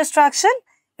vector of distraction?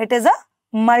 It is a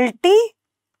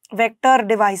multi-vector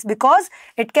device, because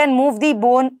it can move the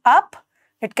bone up,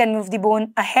 it can move the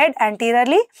bone ahead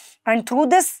anteriorly, and through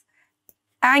this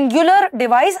angular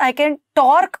device I can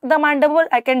torque the mandible,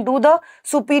 I can do the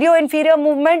superior inferior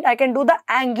movement, I can do the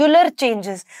angular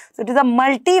changes. So it is a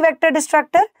multi-vector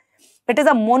distractor. It is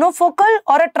a monofocal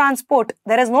or a transport.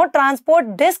 There is no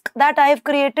transport disc that I have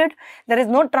created. There is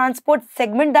no transport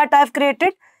segment that I have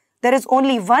created. There is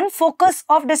only one focus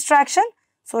of distraction.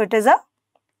 So it is a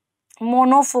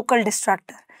monofocal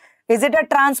distractor. Is it a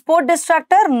transport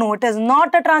distractor? No, it is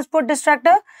not a transport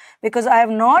distractor, because I have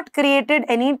not created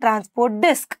any transport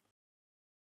disc.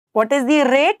 What is the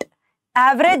rate?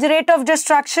 Average rate of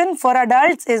distraction for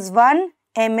adults is 1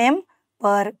 mm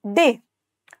per day.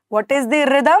 What is the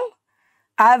rhythm?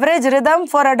 Average rhythm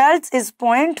for adults is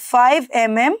 0.5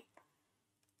 mm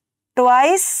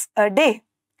twice a day.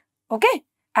 Okay.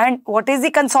 And what is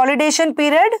the consolidation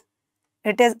period?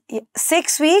 It is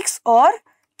 6 weeks or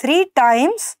 3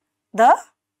 times the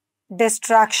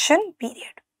distraction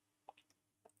period.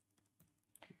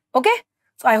 Okay,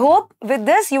 so I hope with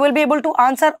this you will be able to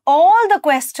answer all the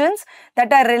questions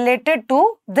that are related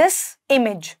to this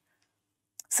image.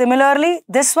 Similarly,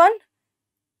 this one,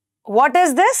 what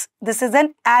is this? This is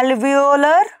an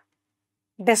alveolar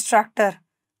distractor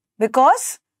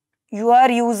because you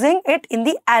are using it in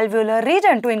the alveolar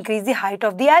region to increase the height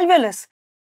of the alveolus.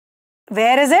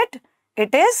 Where is it?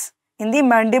 It is in the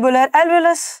mandibular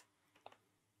alveolus.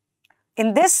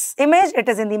 In this image, it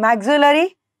is in the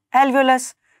maxillary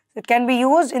alveolus. It can be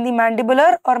used in the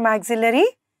mandibular or maxillary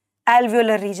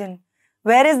alveolar region.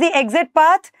 Where is the exit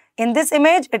path? In this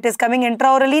image, it is coming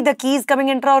intraorally. The key is coming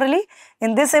intraorally.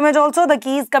 In this image also, the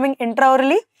key is coming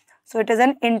intraorally. So, it is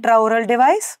an intraoral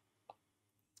device.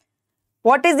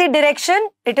 What is the direction?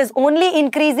 It is only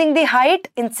increasing the height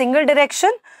in single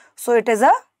direction. So, it is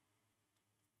a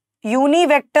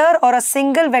univector or a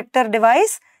single vector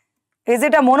device. Is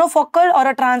it a monofocal or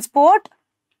a transport?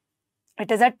 It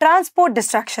is a transport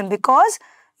distraction because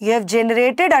you have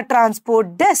generated a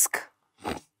transport disc.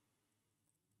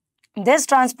 This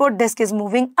transport disc is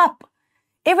moving up.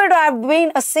 If it would have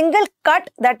been a single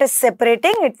cut that is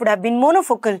separating, it would have been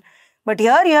monofocal. But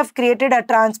here you have created a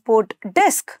transport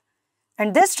disc.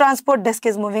 And this transport disc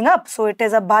is moving up. So it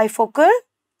is a bifocal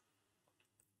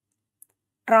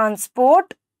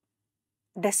transport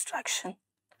distraction.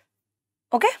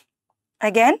 Okay.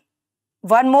 Again,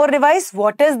 one more device.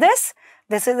 What is this?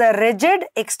 This is a rigid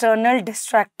external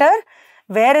distractor.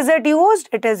 Where is it used?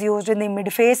 It is used in the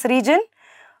midface region.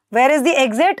 Where is the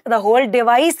exit? The whole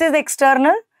device is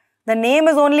external. The name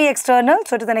is only external.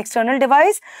 So it is an external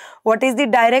device. What is the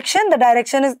direction? The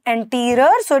direction is anterior.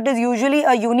 So it is usually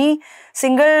a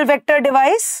single vector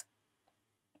device.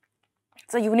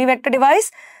 It's a univector device.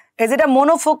 Is it a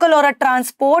monofocal or a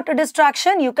transport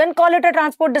distraction? You can call it a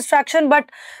transport distraction, but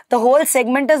the whole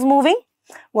segment is moving.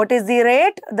 What is the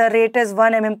rate? The rate is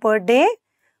 1 mm per day.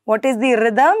 What is the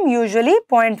rhythm? Usually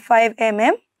 0.5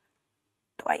 mm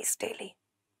twice daily.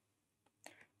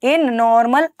 In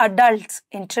normal adults,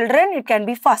 in children, it can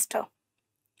be faster.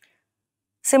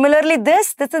 Similarly,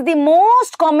 this is the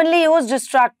most commonly used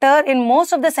distractor in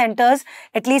most of the centers,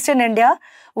 at least in India.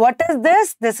 What is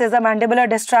this? This is a mandibular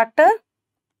distractor.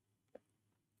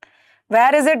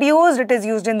 Where is it used? It is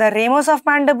used in the ramus of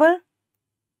mandible.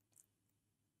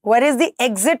 Where is the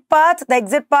exit path? The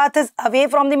exit path is away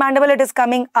from the mandible. It is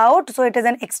coming out. So, it is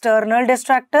an external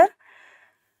distractor.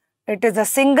 It is a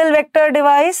single vector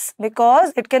device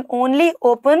because it can only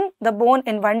open the bone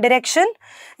in one direction.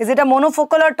 Is it a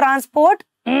monofocal or transport?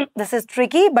 This is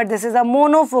tricky, but this is a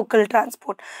monofocal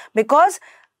transport because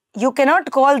you cannot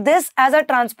call this as a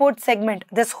transport segment.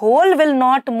 This hole will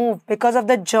not move because of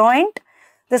the joint.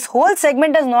 This whole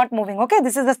segment is not moving. Okay,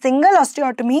 this is a single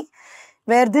osteotomy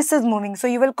where this is moving. So,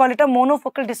 you will call it a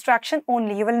monofocal distraction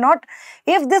only. You will not,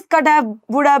 if this cut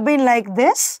would have been like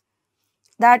this,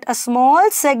 that a small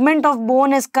segment of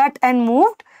bone is cut and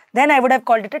moved, then I would have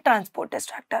called it a transport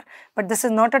distractor. But this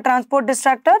is not a transport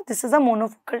distractor. This is a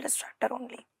monofocal distractor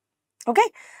only. Okay.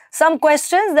 Some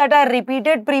questions that are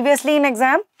repeated previously in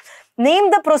exam.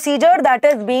 Name the procedure that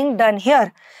is being done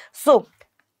here. So,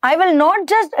 I will not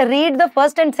just read the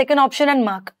first and second option and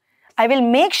mark. I will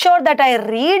make sure that I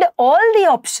read all the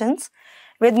options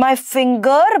with my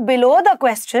finger below the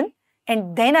question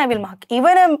and then I will mark.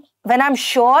 Even when I am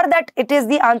sure that it is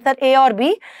the answer A or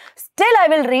B, still I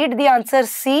will read the answer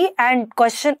C and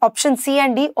question option C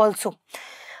and D also.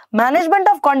 Management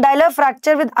of condylar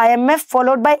fracture with IMF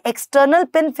followed by external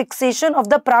pin fixation of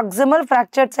the proximal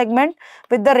fractured segment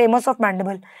with the ramus of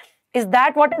mandible. Is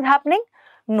that what is happening?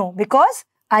 No, because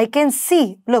I can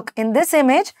see, look in this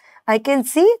image, I can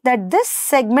see that this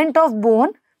segment of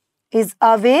bone is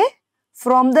away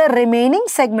from the remaining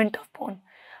segment of bone.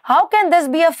 How can this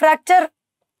be a fracture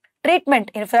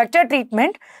treatment? In fracture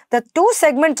treatment, the two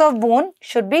segments of bone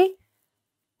should be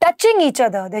touching each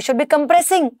other. They should be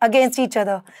compressing against each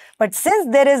other. But since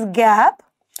there is gap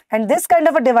and this kind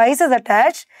of a device is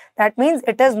attached, that means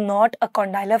it is not a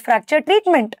condylar fracture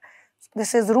treatment.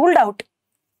 This is ruled out.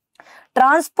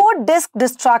 Transport disc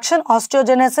distraction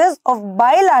osteogenesis of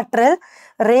bilateral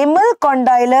ramal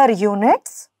condylar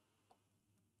units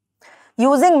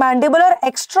using mandibular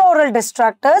extraoral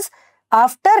distractors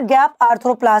after gap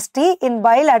arthroplasty in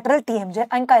bilateral TMJ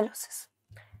ankylosis.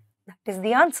 That is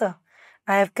the answer.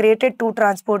 I have created two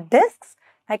transport discs.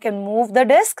 I can move the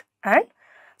disc and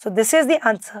so this is the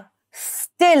answer.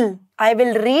 Still, I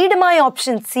will read my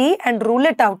option C and rule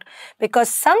it out because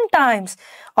sometimes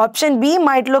option B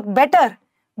might look better,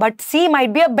 but C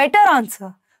might be a better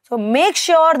answer. So make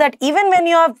sure that even when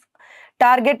you have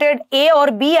targeted A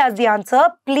or B as the answer,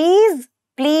 please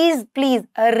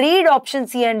read option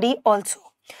C and D also.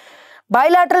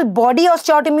 Bilateral body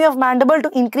osteotomy of mandible to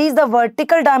increase the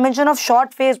vertical dimension of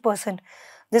short-faced person.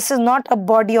 This is not a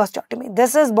body osteotomy.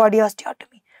 This is body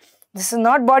osteotomy. This is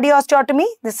not body osteotomy.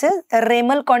 This is a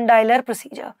ramal condylar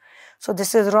procedure. So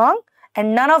this is wrong,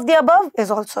 and none of the above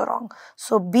is also wrong.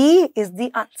 So B is the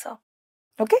answer.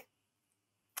 Okay.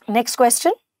 Next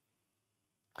question.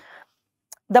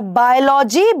 The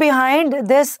biology behind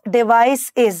this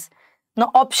device is,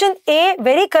 now option A,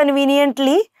 very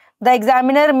conveniently, the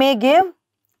examiner may give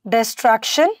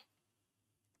distraction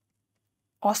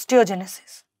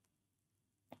osteogenesis.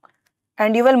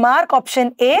 And you will mark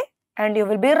option A and you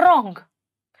will be wrong.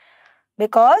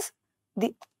 Because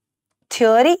the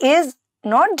theory is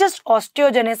not just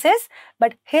osteogenesis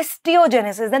but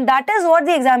histiogenesis. And that is what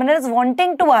the examiner is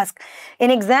wanting to ask.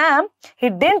 In exam, he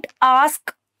didn't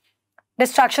ask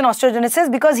distraction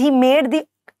osteogenesis because he made the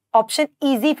option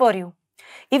easy for you.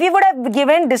 If he would have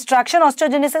given distraction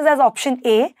osteogenesis as option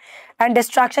A and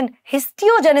distraction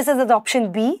histiogenesis as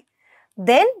option B,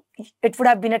 then it would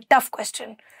have been a tough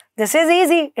question. This is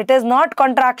easy. It is not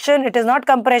contraction, it is not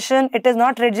compression, it is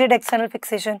not rigid external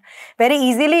fixation. Very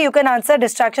easily you can answer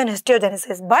distraction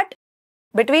histiogenesis. But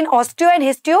between osteo and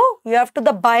histio, you have to,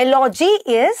 the biology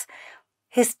is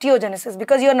histiogenesis,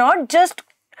 because you are not just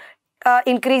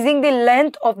increasing the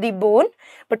length of the bone,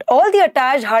 but all the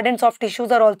attached hard and soft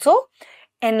tissues are also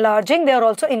enlarging, they are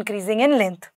also increasing in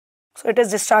length. So it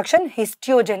is distraction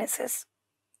histiogenesis.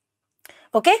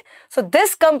 Okay, so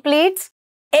this completes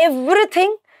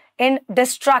everything in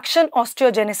distraction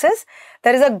osteogenesis.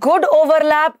 There is a good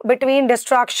overlap between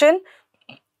distraction,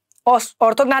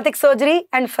 orthognathic surgery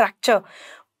and fracture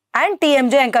and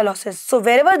TMJ ankylosis. So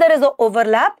wherever there is an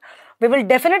overlap, we will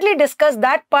definitely discuss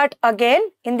that part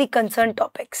again in the concerned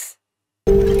topics.